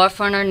a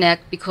scarf on her neck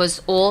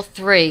because all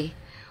 3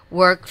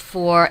 worked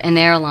for an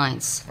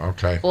airlines.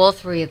 Okay. All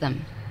 3 of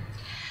them.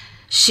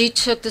 She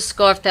took the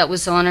scarf that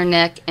was on her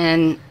neck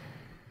and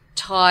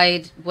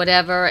tied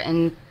whatever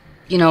and,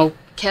 you know,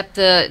 kept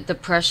the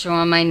pressure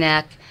on my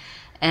neck.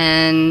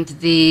 And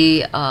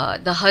the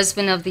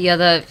husband of the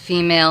other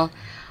female,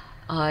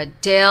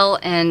 Dale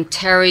and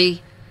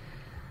Terry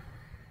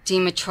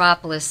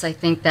Demetropoulos, I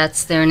think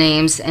that's their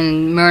names,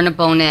 and Myrna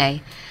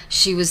Bonet,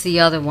 she was the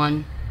other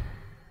one.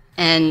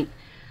 And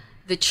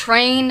the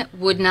train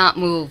would not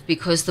move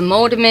because the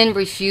motorman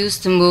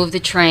refused to move the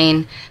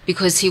train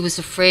because he was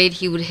afraid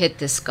he would hit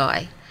this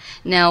guy.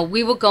 Now,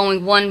 we were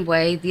going one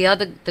way.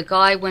 The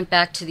guy went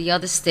back to the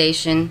other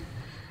station.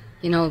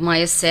 My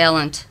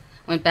assailant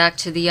went back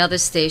to the other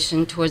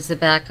station towards the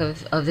back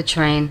of the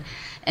train,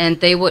 and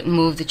they wouldn't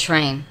move the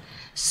train.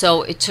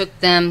 So it took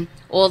them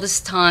all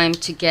this time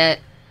to get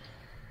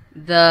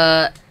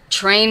the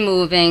train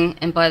moving,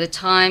 and by the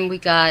time we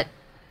got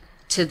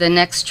to the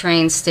next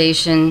train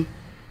station,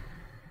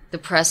 the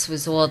press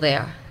was all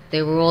there.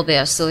 They were all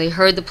there. So they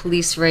heard the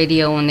police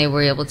radio, and they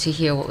were able to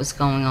hear what was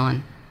going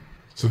on.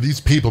 So these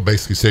people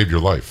basically saved your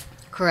life.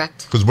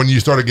 Correct. Because when you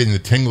started getting the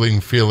tingling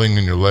feeling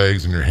in your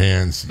legs and your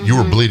hands, you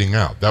were bleeding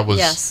out. That was...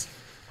 Yes.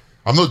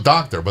 I'm no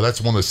doctor, but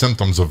that's one of the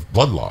symptoms of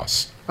blood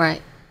loss.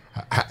 Right.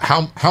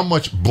 How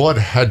much blood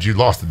had you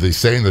lost? Did they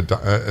say at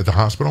the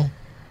hospital?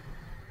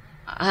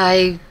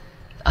 I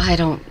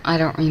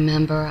don't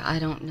remember. I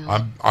don't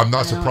know. I'm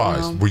not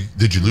surprised.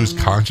 Did you lose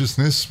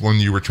consciousness when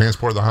you were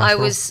transported to the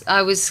hospital?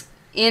 I was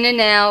in and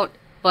out,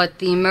 but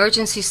the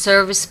emergency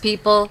service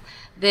people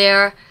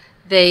there,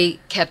 they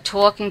kept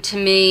talking to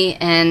me,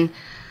 and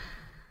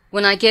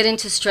when I get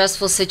into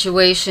stressful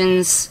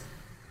situations,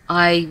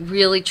 I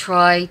really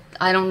try.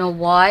 I don't know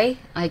why.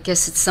 I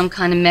guess it's some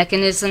kind of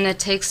mechanism that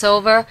takes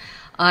over.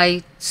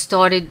 I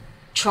started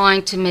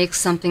trying to make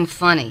something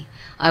funny.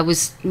 I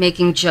was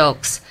making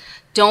jokes.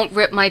 Don't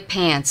rip my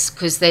pants,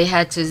 because they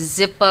had to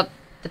zip up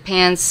the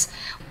pants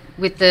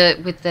with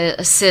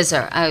a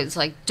scissor. I was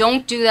like,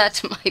 don't do that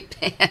to my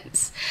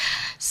pants.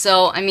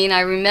 So,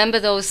 I remember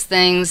those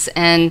things,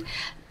 and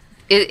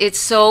it's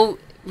so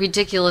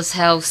ridiculous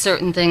how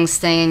certain things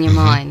stay in your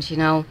mind,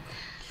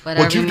 But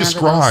what you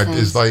described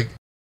is like,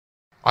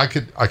 I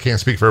can't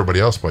speak for everybody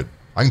else, but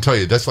I can tell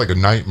you that's like a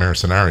nightmare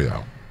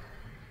scenario.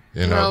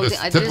 This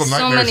typical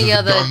nightmare is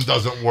the gun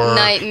doesn't work.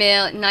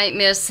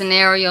 Nightmare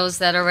scenarios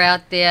that are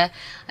out there.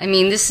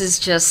 This was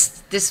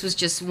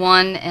just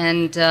one,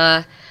 and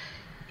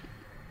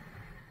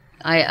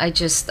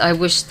I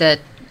wish that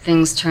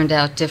things turned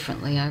out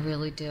differently. I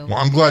really do. Well,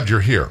 I'm glad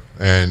you're here,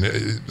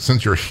 and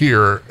since you're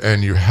here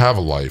and you have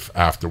a life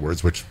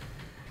afterwards, which,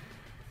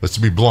 let's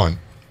be blunt,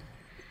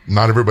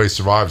 not everybody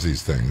survives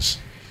these things.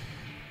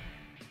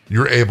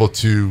 You're able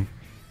to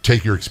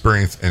take your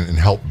experience and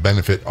help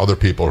benefit other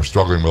people who are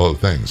struggling with other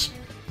things,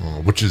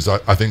 which is,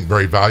 I think,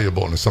 very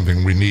valuable and is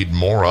something we need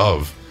more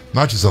of,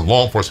 not just in the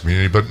law enforcement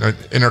community, but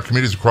in our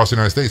communities across the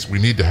United States. We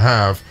need to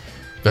have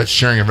that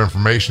sharing of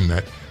information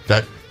that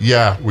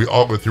we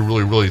all go through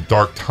really, really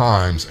dark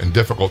times and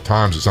difficult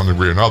times to some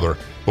degree or another,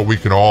 but we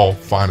can all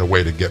find a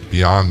way to get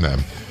beyond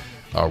them.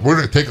 We're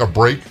going to take a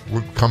break.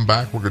 We'll come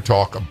back. We're going to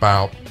talk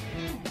about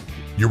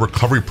your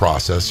recovery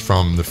process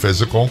from the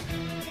physical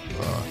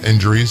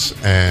injuries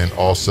and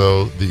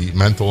also the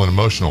mental and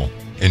emotional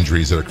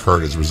injuries that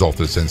occurred as a result of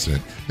this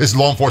incident. This is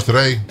Law Enforcement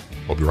Today.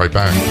 We'll be right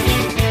back.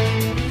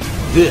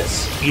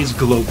 This is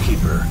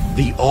Globekeeper,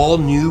 the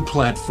all-new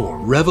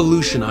platform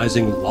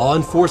revolutionizing law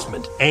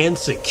enforcement and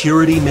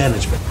security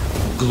management.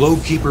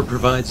 Globekeeper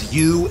provides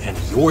you and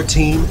your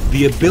team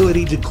the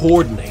ability to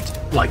coordinate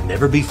like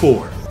never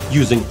before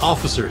using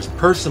officers'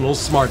 personal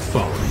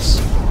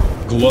smartphones.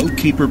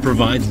 Globekeeper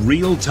provides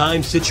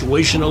real-time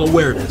situational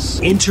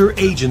awareness,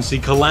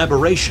 interagency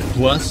collaboration,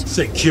 plus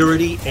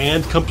security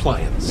and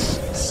compliance.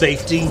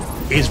 Safety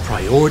is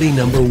priority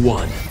number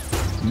one.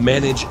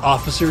 Manage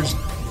officers,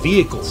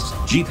 vehicles,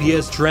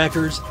 GPS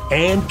trackers,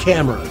 and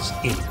cameras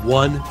in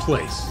one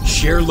place.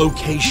 Share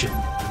location,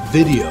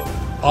 video,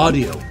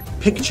 audio,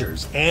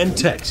 pictures, and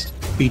text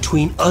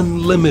between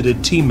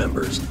unlimited team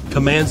members,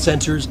 command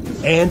centers,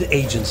 and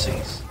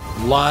agencies.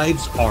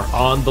 Lives are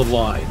on the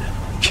line.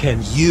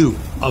 Can you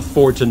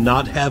afford to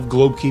not have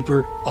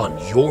Globekeeper on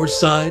your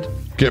side?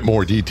 Get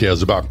more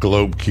details about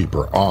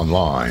Globekeeper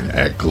online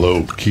at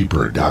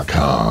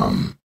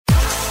globekeeper.com.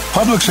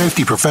 Public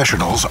safety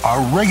professionals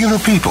are regular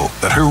people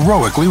that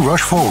heroically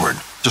rush forward.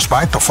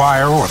 Despite the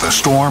fire or the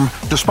storm,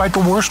 despite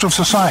the worst of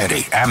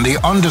society and the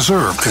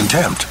undeserved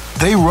contempt,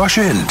 they rush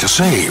in to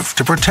save,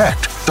 to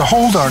protect, to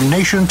hold our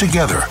nation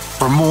together.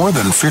 For more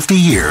than 50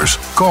 years,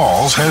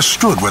 Galls has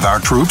stood with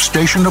our troops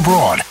stationed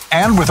abroad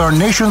and with our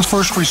nation's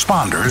first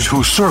responders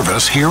who serve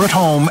us here at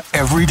home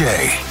every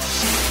day.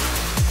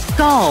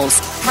 Galls,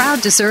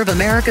 proud to serve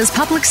America's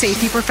public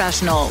safety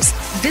professionals.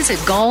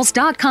 Visit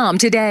galls.com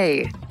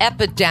today.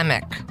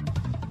 Epidemic,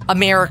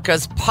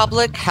 America's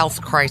public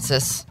health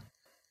crisis.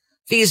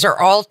 These are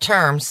all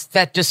terms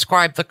that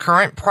describe the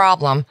current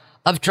problem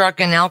of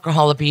drug and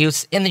alcohol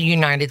abuse in the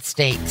United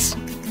States.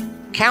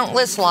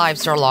 Countless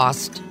lives are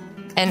lost,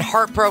 and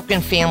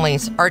heartbroken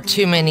families are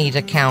too many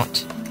to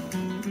count.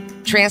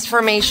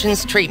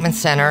 Transformations Treatment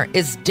Center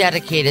is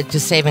dedicated to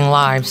saving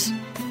lives.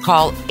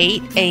 Call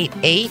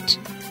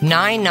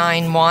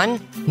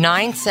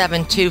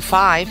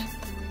 888-991-9725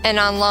 and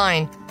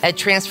online at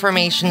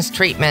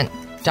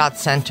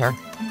transformationstreatment.center.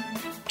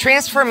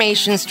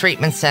 Transformations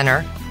Treatment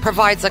Center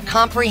provides a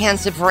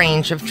comprehensive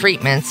range of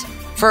treatments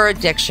for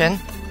addiction,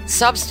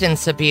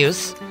 substance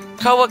abuse,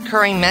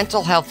 co-occurring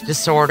mental health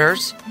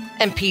disorders,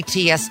 and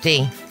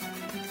PTSD.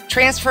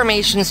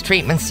 Transformations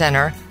Treatment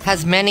Center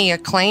has many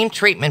acclaimed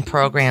treatment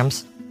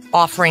programs,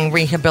 offering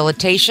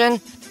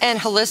rehabilitation and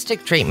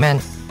holistic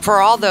treatment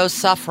for all those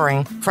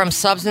suffering from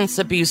substance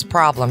abuse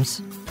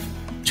problems.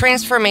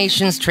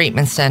 Transformations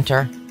Treatment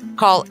Center.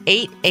 Call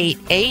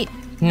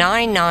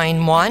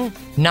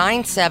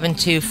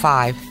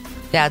 888-991-9725.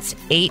 That's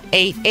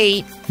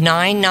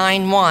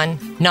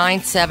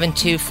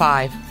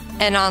 888-991-9725.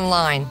 And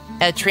online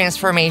at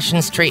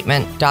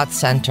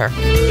transformationstreatment.center.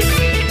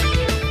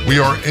 We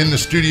are in the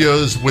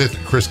studios with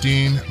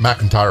Christine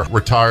McIntyre,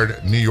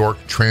 retired New York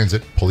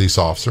Transit police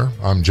officer.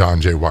 I'm John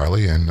J.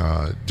 Wiley, and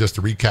just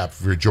to recap,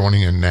 if you're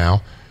joining in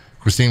now,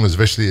 Christine was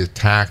viciously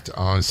attacked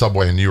on a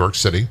subway in New York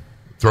City.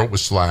 Throat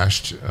was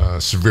slashed,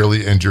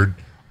 severely injured,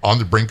 on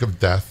the brink of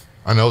death.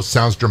 I know it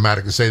sounds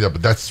dramatic to say that,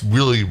 but that's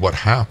really what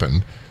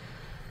happened.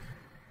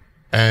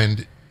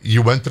 And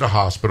you went to the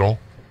hospital.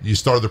 You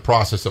started the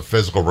process of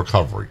physical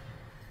recovery.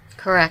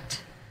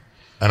 Correct.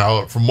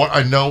 And from what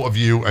I know of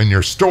you and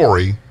your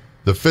story,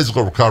 the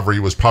physical recovery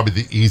was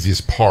probably the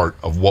easiest part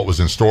of what was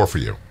in store for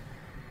you.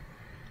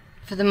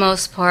 For the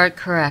most part,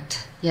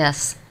 correct.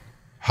 Yes.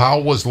 How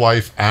was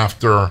life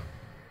after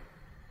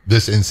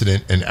this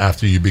incident and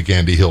after you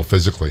began to heal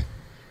physically?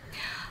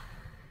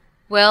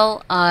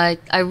 Well, I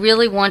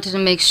really wanted to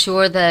make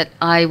sure that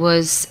I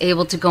was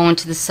able to go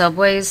into the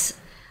subways.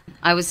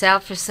 I was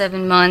out for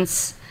 7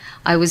 months.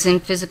 I was in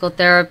physical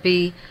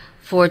therapy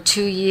for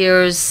 2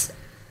 years,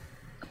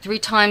 3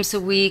 times a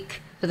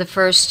week for the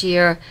first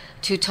year,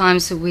 2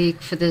 times a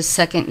week for the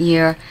second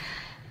year.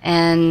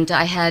 And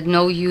I had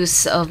no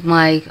use of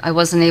I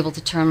wasn't able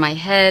to turn my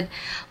head.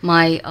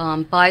 My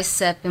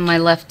bicep in my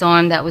left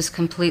arm, that was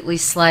completely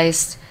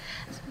sliced,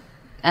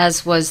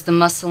 as was the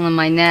muscle in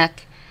my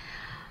neck.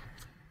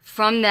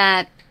 From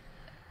that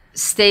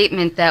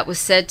statement that was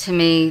said to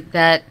me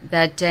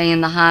that day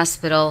in the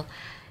hospital,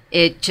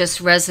 it just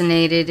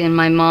resonated in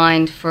my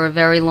mind for a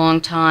very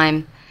long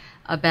time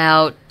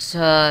about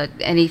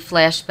any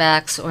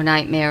flashbacks or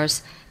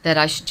nightmares, that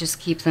I should just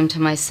keep them to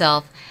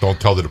myself. Don't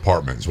tell the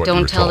department is what you were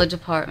told. Don't tell the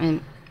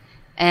department.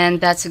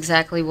 And that's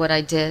exactly what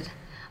I did.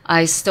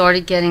 I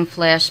started getting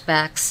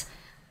flashbacks.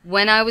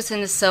 When I was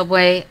in the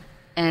subway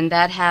and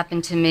that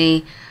happened to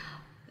me,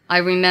 I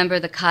remember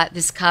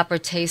this copper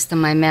taste in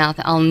my mouth.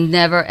 I'll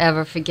never,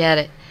 ever forget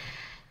it.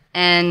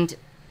 And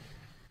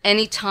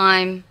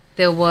anytime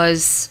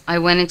I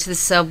went into the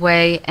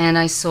subway and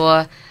I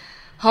saw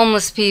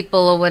homeless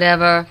people or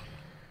whatever,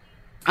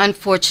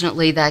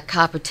 unfortunately that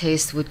copper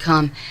taste would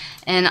come.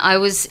 And I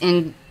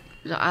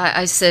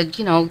said,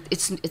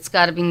 it's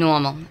got to be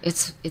normal.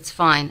 It's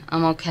fine.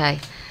 I'm okay.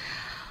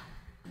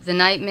 The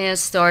nightmares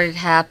started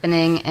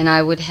happening, and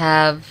I would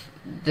have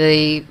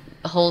the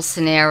whole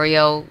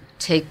scenario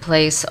take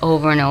place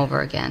over and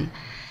over again.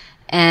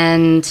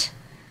 And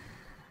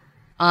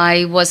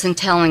I wasn't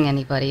telling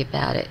anybody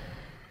about it.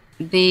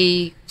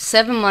 The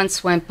 7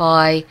 months went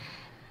by,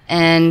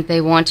 and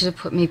they wanted to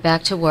put me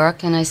back to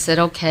work, and I said,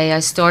 okay.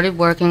 I started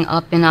working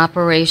up in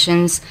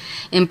operations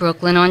in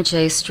Brooklyn on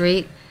J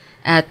Street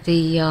at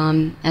the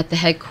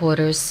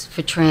headquarters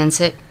for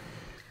transit.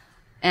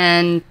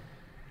 And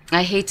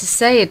I hate to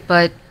say it,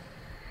 but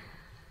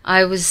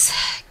I was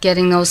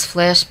getting those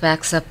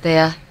flashbacks up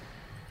there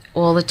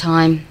all the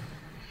time,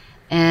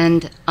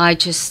 and I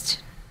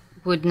just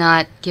would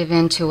not give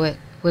in to it.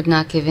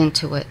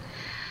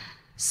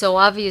 So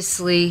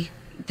obviously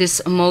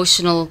this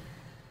emotional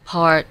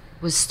part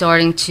was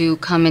starting to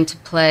come into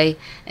play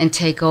and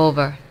take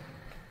over.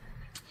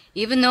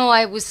 Even though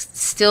I was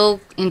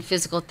still in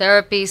physical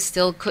therapy,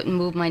 still couldn't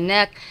move my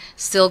neck,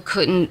 still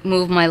couldn't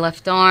move my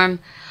left arm,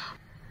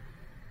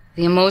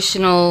 the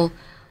emotional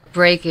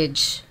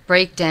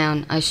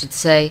breakdown, I should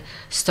say,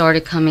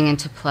 started coming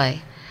into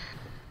play.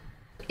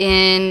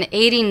 In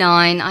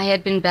 '89, I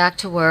had been back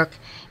to work.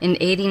 In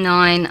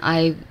 '89,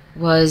 I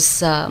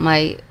was,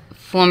 my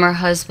former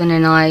husband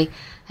and I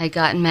had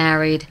gotten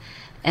married,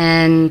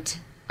 and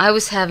I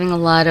was having a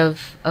lot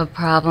of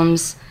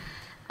problems.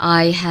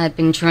 I had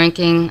been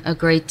drinking a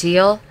great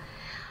deal,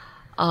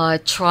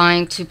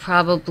 trying to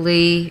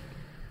probably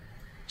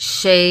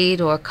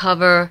shade or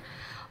cover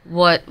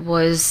what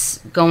was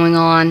going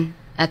on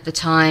at the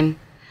time.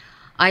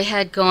 I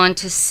had gone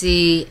to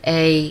see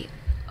a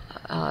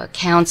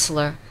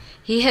counselor.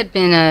 He had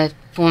been a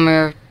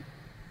former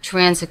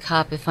transit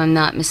cop, if I'm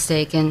not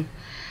mistaken.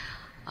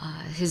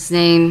 His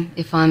name,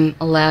 if I'm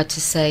allowed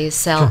to say, is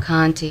Sal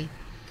Conti.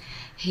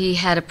 He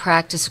had a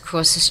practice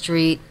across the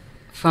street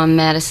from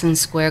Madison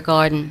Square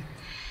Garden.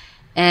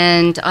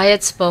 And I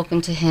had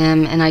spoken to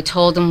him, and I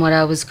told him what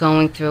I was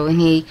going through.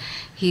 And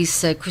he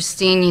said,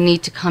 Christine, you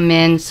need to come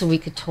in so we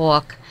could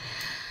talk.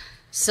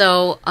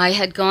 So I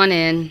had gone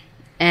in,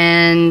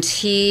 and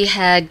he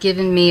had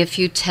given me a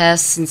few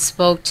tests and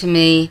spoke to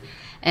me.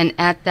 And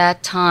at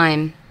that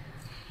time,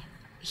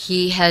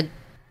 he had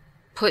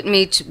put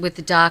me with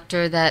the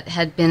doctor that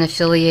had been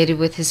affiliated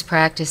with his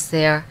practice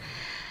there.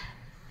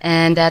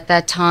 And at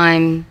that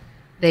time,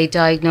 they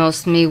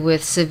diagnosed me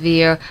with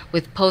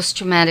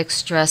post-traumatic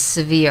stress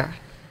severe.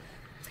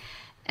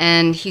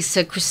 And he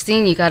said,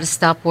 Christine, you got to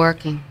stop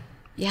working.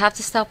 You have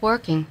to stop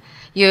working.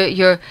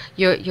 You're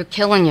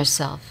killing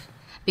yourself.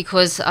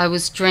 because I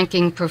was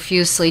drinking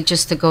profusely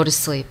just to go to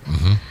sleep.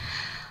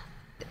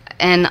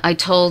 And I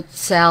told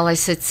Sal, I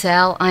said,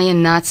 Sal, I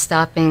am not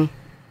stopping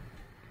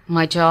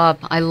my job.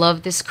 I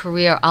love this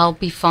career. I'll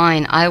be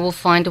fine. I will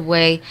find a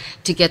way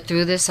to get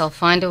through this. I'll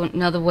find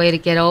another way to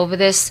get over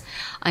this.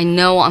 I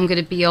know I'm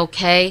going to be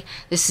okay.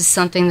 This is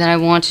something that I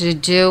wanted to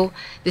do.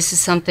 This is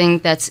something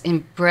that's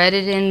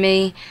embedded in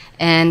me,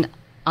 and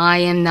I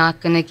am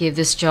not going to give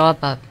this job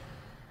up.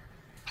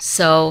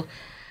 So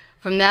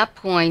from that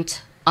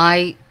point,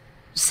 I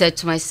said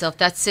to myself,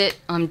 that's it.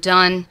 I'm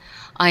done.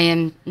 I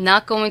am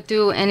not going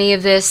through any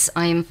of this.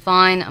 I am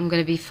fine. I'm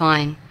going to be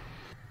fine.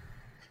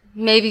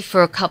 Maybe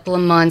for a couple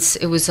of months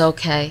it was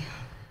okay.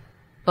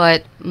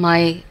 But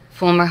my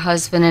former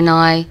husband and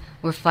I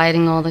were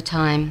fighting all the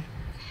time.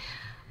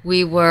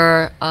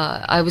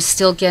 I was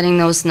still getting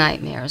those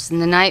nightmares.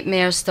 And the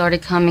nightmares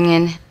started coming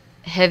in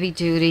heavy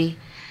duty.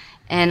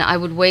 And I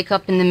would wake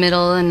up in the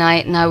middle of the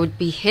night and I would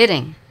be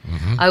hitting.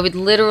 I would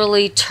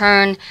literally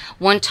turn.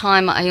 One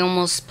time I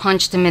almost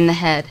punched him in the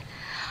head.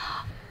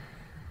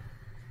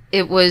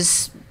 It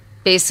was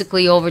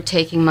basically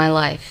overtaking my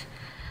life.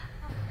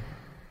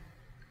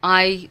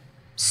 I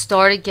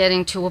started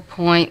getting to a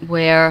point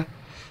where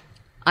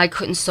I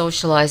couldn't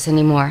socialize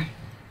anymore.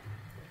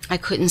 I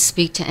couldn't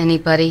speak to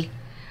anybody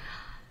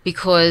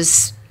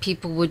because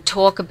people would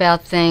talk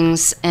about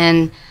things,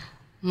 and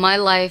my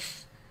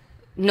life,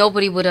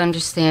 nobody would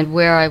understand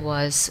where I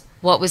was,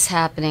 what was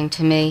happening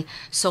to me,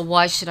 so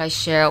why should I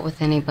share it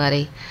with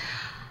anybody?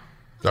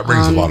 That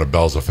rings a lot of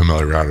bells of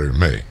familiarity to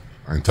me.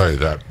 I can tell you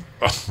that.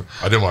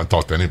 I didn't want to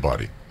talk to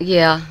anybody.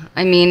 Yeah,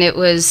 I mean, it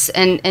was,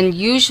 and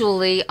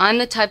usually I'm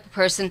the type of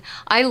person,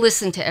 I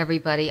listen to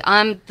everybody.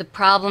 I'm the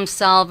problem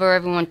solver.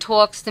 Everyone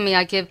talks to me.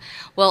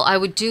 I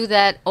would do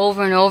that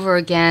over and over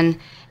again.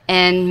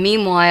 And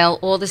meanwhile,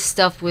 all this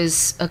stuff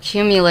was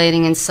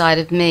accumulating inside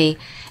of me,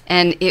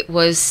 and it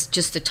was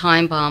just a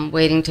time bomb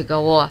waiting to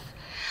go off.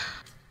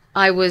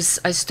 I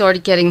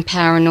started getting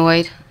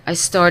paranoid. I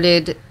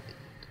started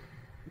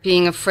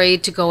being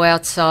afraid to go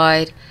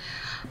outside.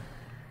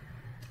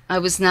 I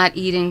was not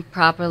eating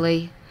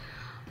properly.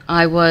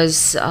 I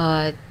was,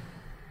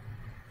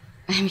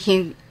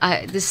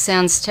 this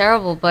sounds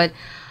terrible, but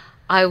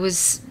I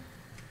was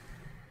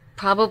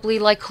probably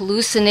like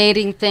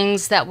hallucinating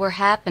things that were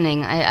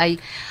happening. I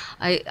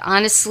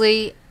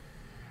honestly,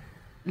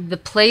 the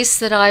place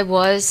that I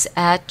was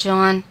at,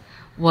 John,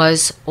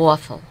 was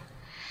awful.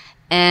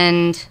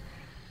 And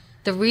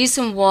the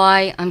reason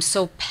why I'm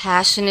so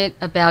passionate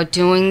about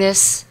doing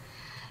this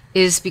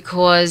is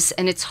because,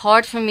 and it's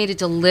hard for me to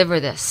deliver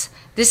this.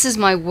 This is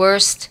my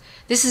worst,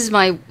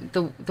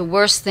 the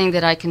worst thing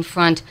that I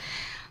confront.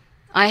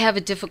 I have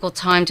a difficult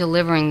time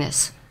delivering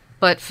this.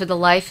 But for the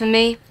life of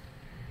me,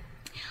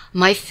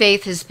 my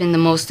faith has been the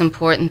most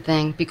important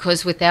thing,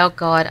 because without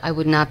God, I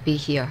would not be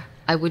here.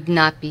 I would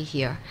not be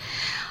here.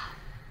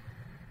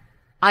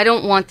 I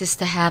don't want this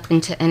to happen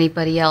to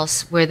anybody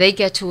else, where they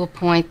get to a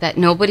point that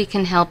nobody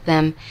can help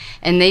them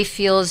and they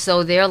feel as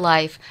though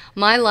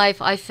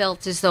I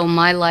felt as though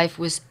my life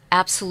was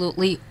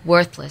absolutely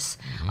worthless.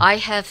 I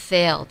have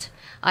failed.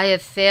 I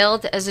have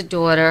failed as a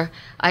daughter.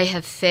 I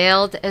have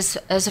failed as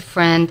a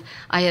friend.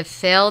 I have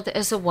failed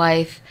as a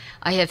wife.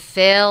 I have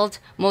failed,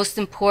 most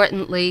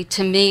importantly,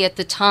 to me at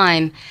the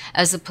time,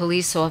 as a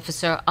police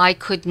officer. I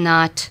could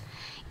not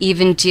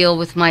even deal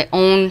with my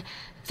own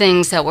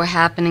things that were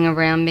happening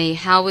around me.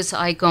 How was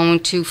I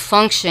going to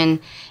function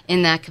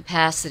in that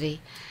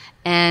capacity?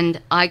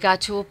 And I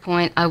got to a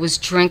point, I was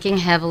drinking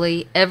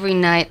heavily. Every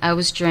night I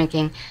was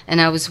drinking,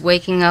 and I was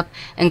waking up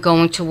and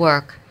going to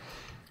work.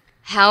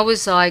 How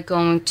was I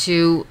going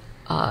to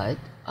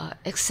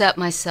accept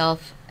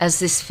myself as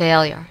this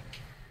failure?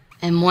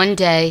 And one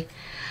day,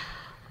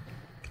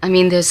 I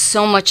mean, there's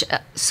so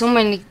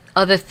many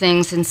other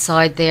things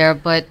inside there,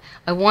 but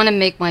I want to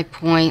make my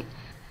point.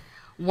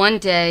 One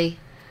day,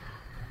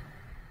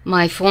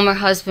 my former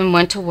husband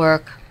went to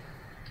work.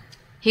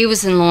 He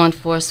was in law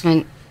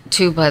enforcement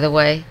too, by the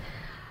way.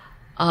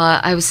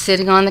 I was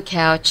sitting on the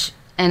couch,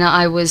 and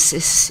I was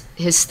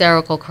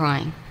hysterical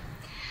crying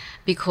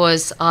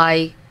because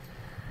I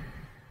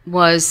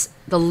was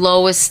the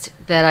lowest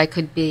that I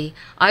could be.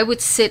 I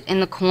would sit in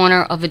the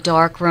corner of a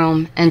dark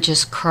room and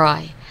just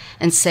cry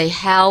and say,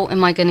 how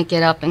am I going to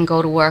get up and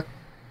go to work?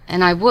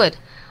 And I would.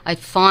 I'd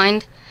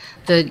find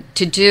to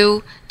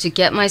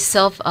get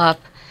myself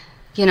up,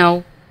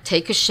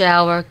 take a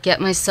shower,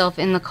 get myself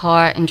in the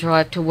car and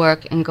drive to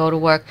work and go to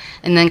work,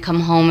 and then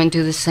come home and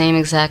do the same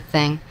exact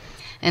thing.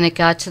 And it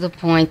got to the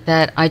point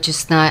that I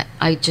just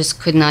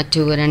could not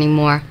do it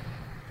anymore.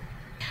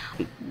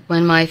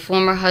 When my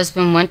former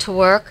husband went to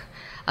work,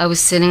 I was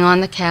sitting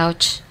on the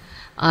couch.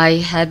 I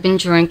had been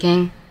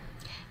drinking,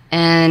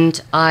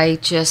 and I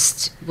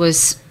just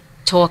was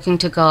talking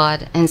to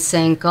God and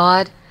saying,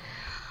 God,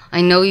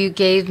 I know you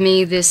gave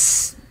me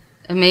this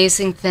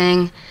amazing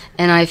thing,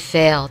 and I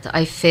failed.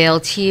 I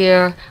failed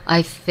here.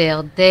 I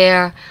failed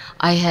there.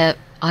 I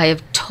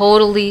have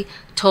totally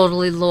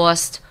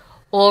lost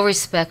all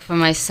respect for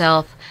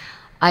myself.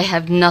 I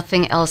have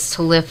nothing else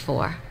to live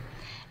for.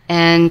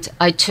 And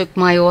I took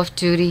my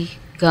off-duty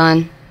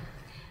gun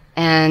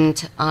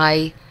and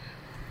I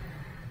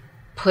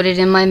put it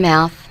in my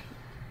mouth,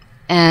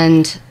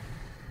 and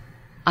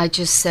I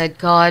just said,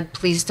 God,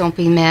 please don't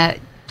be mad.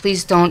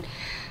 Please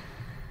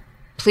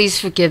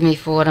forgive me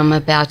for what I'm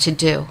about to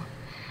do.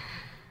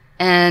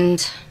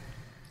 And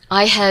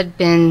I had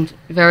been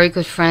very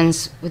good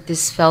friends with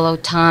this fellow,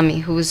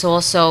 Tommy, who was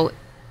also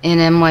in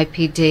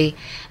NYPD,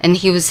 and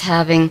he was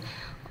having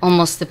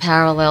almost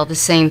the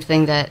same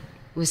thing that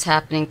was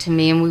happening to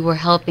me, and we were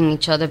helping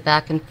each other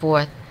back and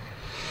forth.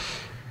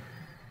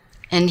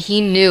 And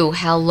he knew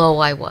how low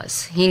I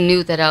was. He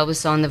knew that I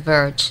was on the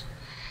verge.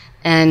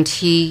 And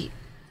the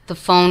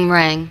phone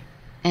rang,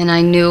 and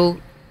I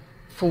knew,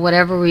 for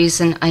whatever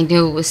reason, I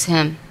knew it was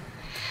him.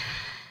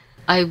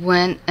 I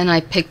went and I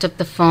picked up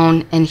the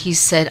phone, and he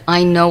said,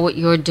 I know what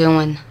you're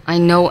doing. I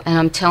know, and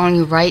I'm telling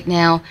you right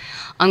now,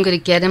 I'm going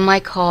to get in my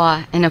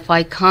car, and if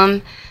I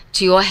come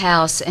to your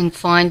house and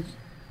find,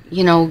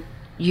 your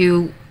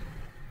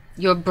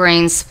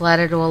brains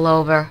splattered all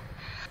over,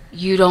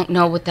 you don't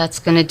know what that's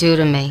going to do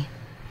to me.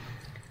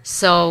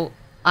 So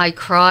I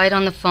cried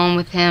on the phone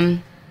with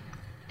him,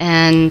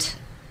 and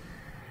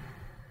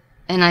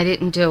I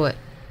didn't do it.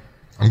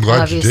 I'm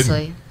glad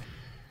obviously. You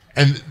didn't.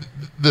 And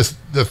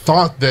the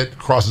thought that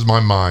crosses my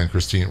mind,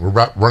 Christine, we're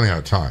running out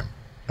of time.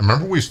 And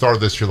remember we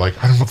started this, you're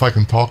like, I don't know if I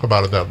can talk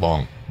about it that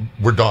long.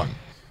 We're done.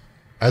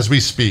 As we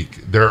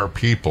speak, there are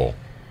people,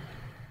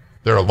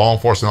 there are law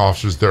enforcement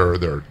officers, there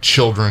are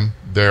children,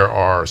 there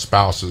are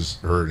spouses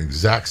who are in the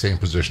exact same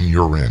position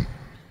you're in.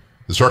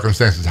 The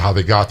circumstances, how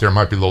they got there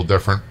might be a little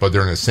different, but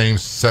they're in the same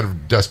set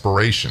of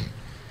desperation.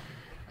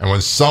 And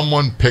when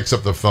someone picks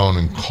up the phone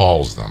and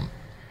calls them,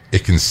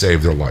 it can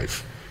save their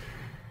life.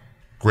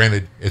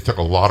 Granted, it took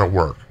a lot of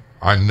work.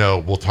 I know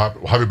we'll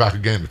have you back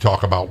again to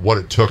talk about what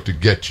it took to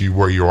get you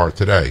where you are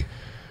today.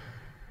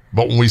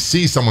 But when we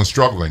see someone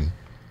struggling,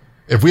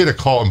 if we had a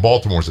call in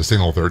Baltimore as a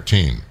signal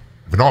 13,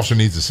 if an officer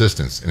needs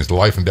assistance in his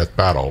life and death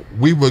battle,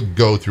 we would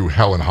go through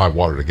hell and high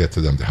water to get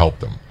to them to help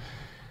them.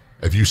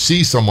 If you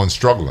see someone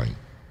struggling,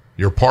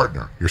 your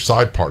partner, your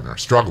side partner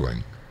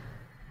struggling,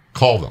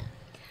 call them.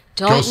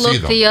 Don't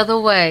look the other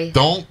way.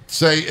 Don't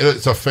say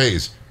it's a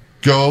phase.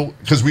 Go,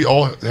 because we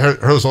all hear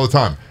this all the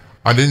time.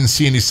 I didn't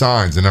see any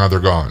signs, and now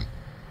they're gone.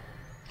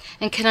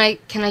 And can I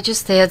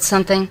just add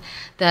something?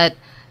 That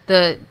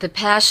the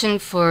passion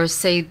for,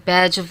 say,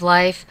 Badge of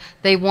Life,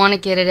 they want to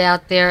get it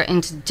out there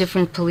into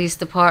different police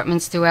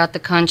departments throughout the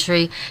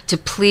country to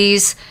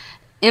please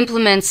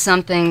implement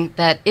something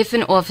that if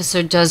an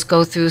officer does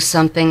go through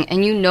something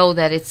and you know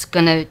that it's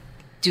going to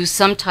do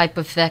some type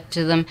of effect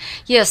to them,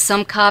 yes,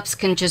 some cops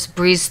can just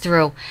breeze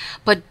through,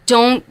 but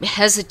don't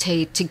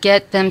hesitate to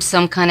get them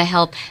some kind of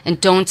help, and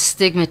don't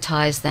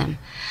stigmatize them,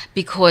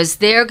 because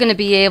they're going to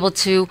be able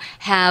to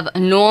have a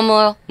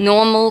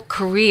normal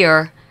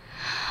career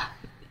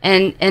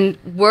and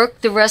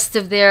work the rest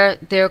of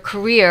their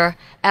career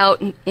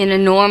out in a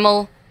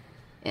normal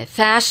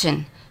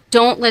fashion.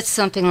 Don't let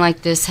something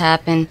like this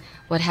happen,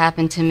 what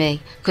happened to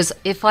me, because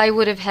if I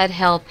would have had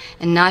help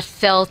and not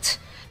felt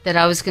that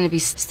I was going to be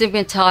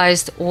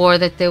stigmatized or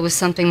that there was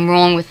something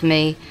wrong with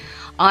me,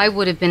 I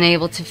would have been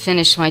able to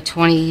finish my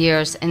 20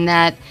 years, and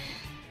that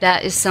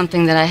is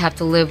something that I have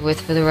to live with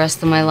for the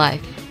rest of my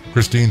life.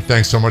 Christine,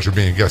 thanks so much for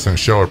being a guest on the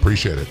show. I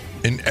appreciate it.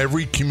 In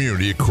every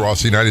community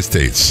across the United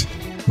States,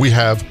 we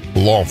have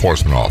law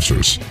enforcement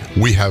officers.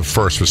 We have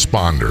first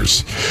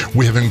responders.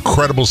 We have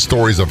incredible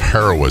stories of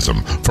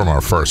heroism from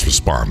our first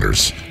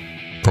responders.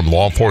 From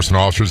law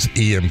enforcement officers,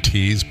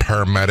 EMTs,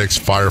 paramedics,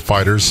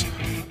 firefighters.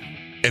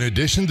 In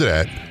addition to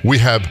that, we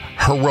have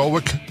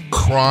heroic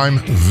crime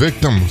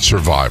victim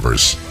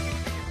survivors.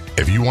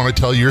 If you want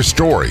to tell your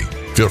story,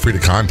 feel free to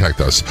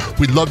contact us.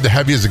 We'd love to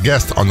have you as a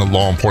guest on the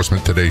Law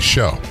Enforcement Today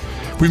show.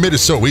 We made it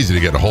so easy to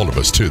get a hold of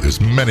us, too. There's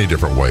many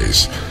different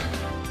ways.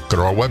 Go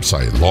to our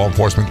website,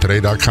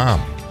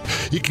 lawenforcementtoday.com.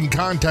 You can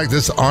contact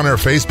us on our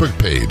Facebook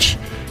page,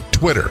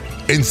 Twitter,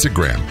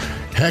 Instagram.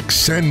 Heck,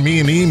 send me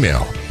an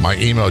email. My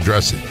email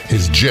address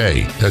is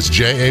jay, that's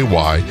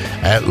J-A-Y,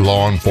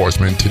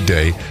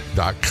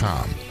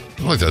 @lawenforcementtoday.com.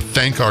 I'd like to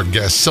thank our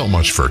guests so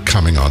much for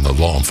coming on the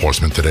Law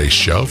Enforcement Today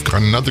show. We've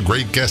got another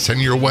great guest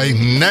heading your way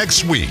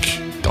next week.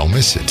 Don't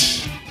miss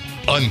it.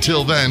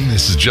 Until then,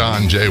 this is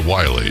John J.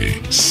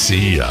 Wiley.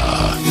 See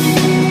ya.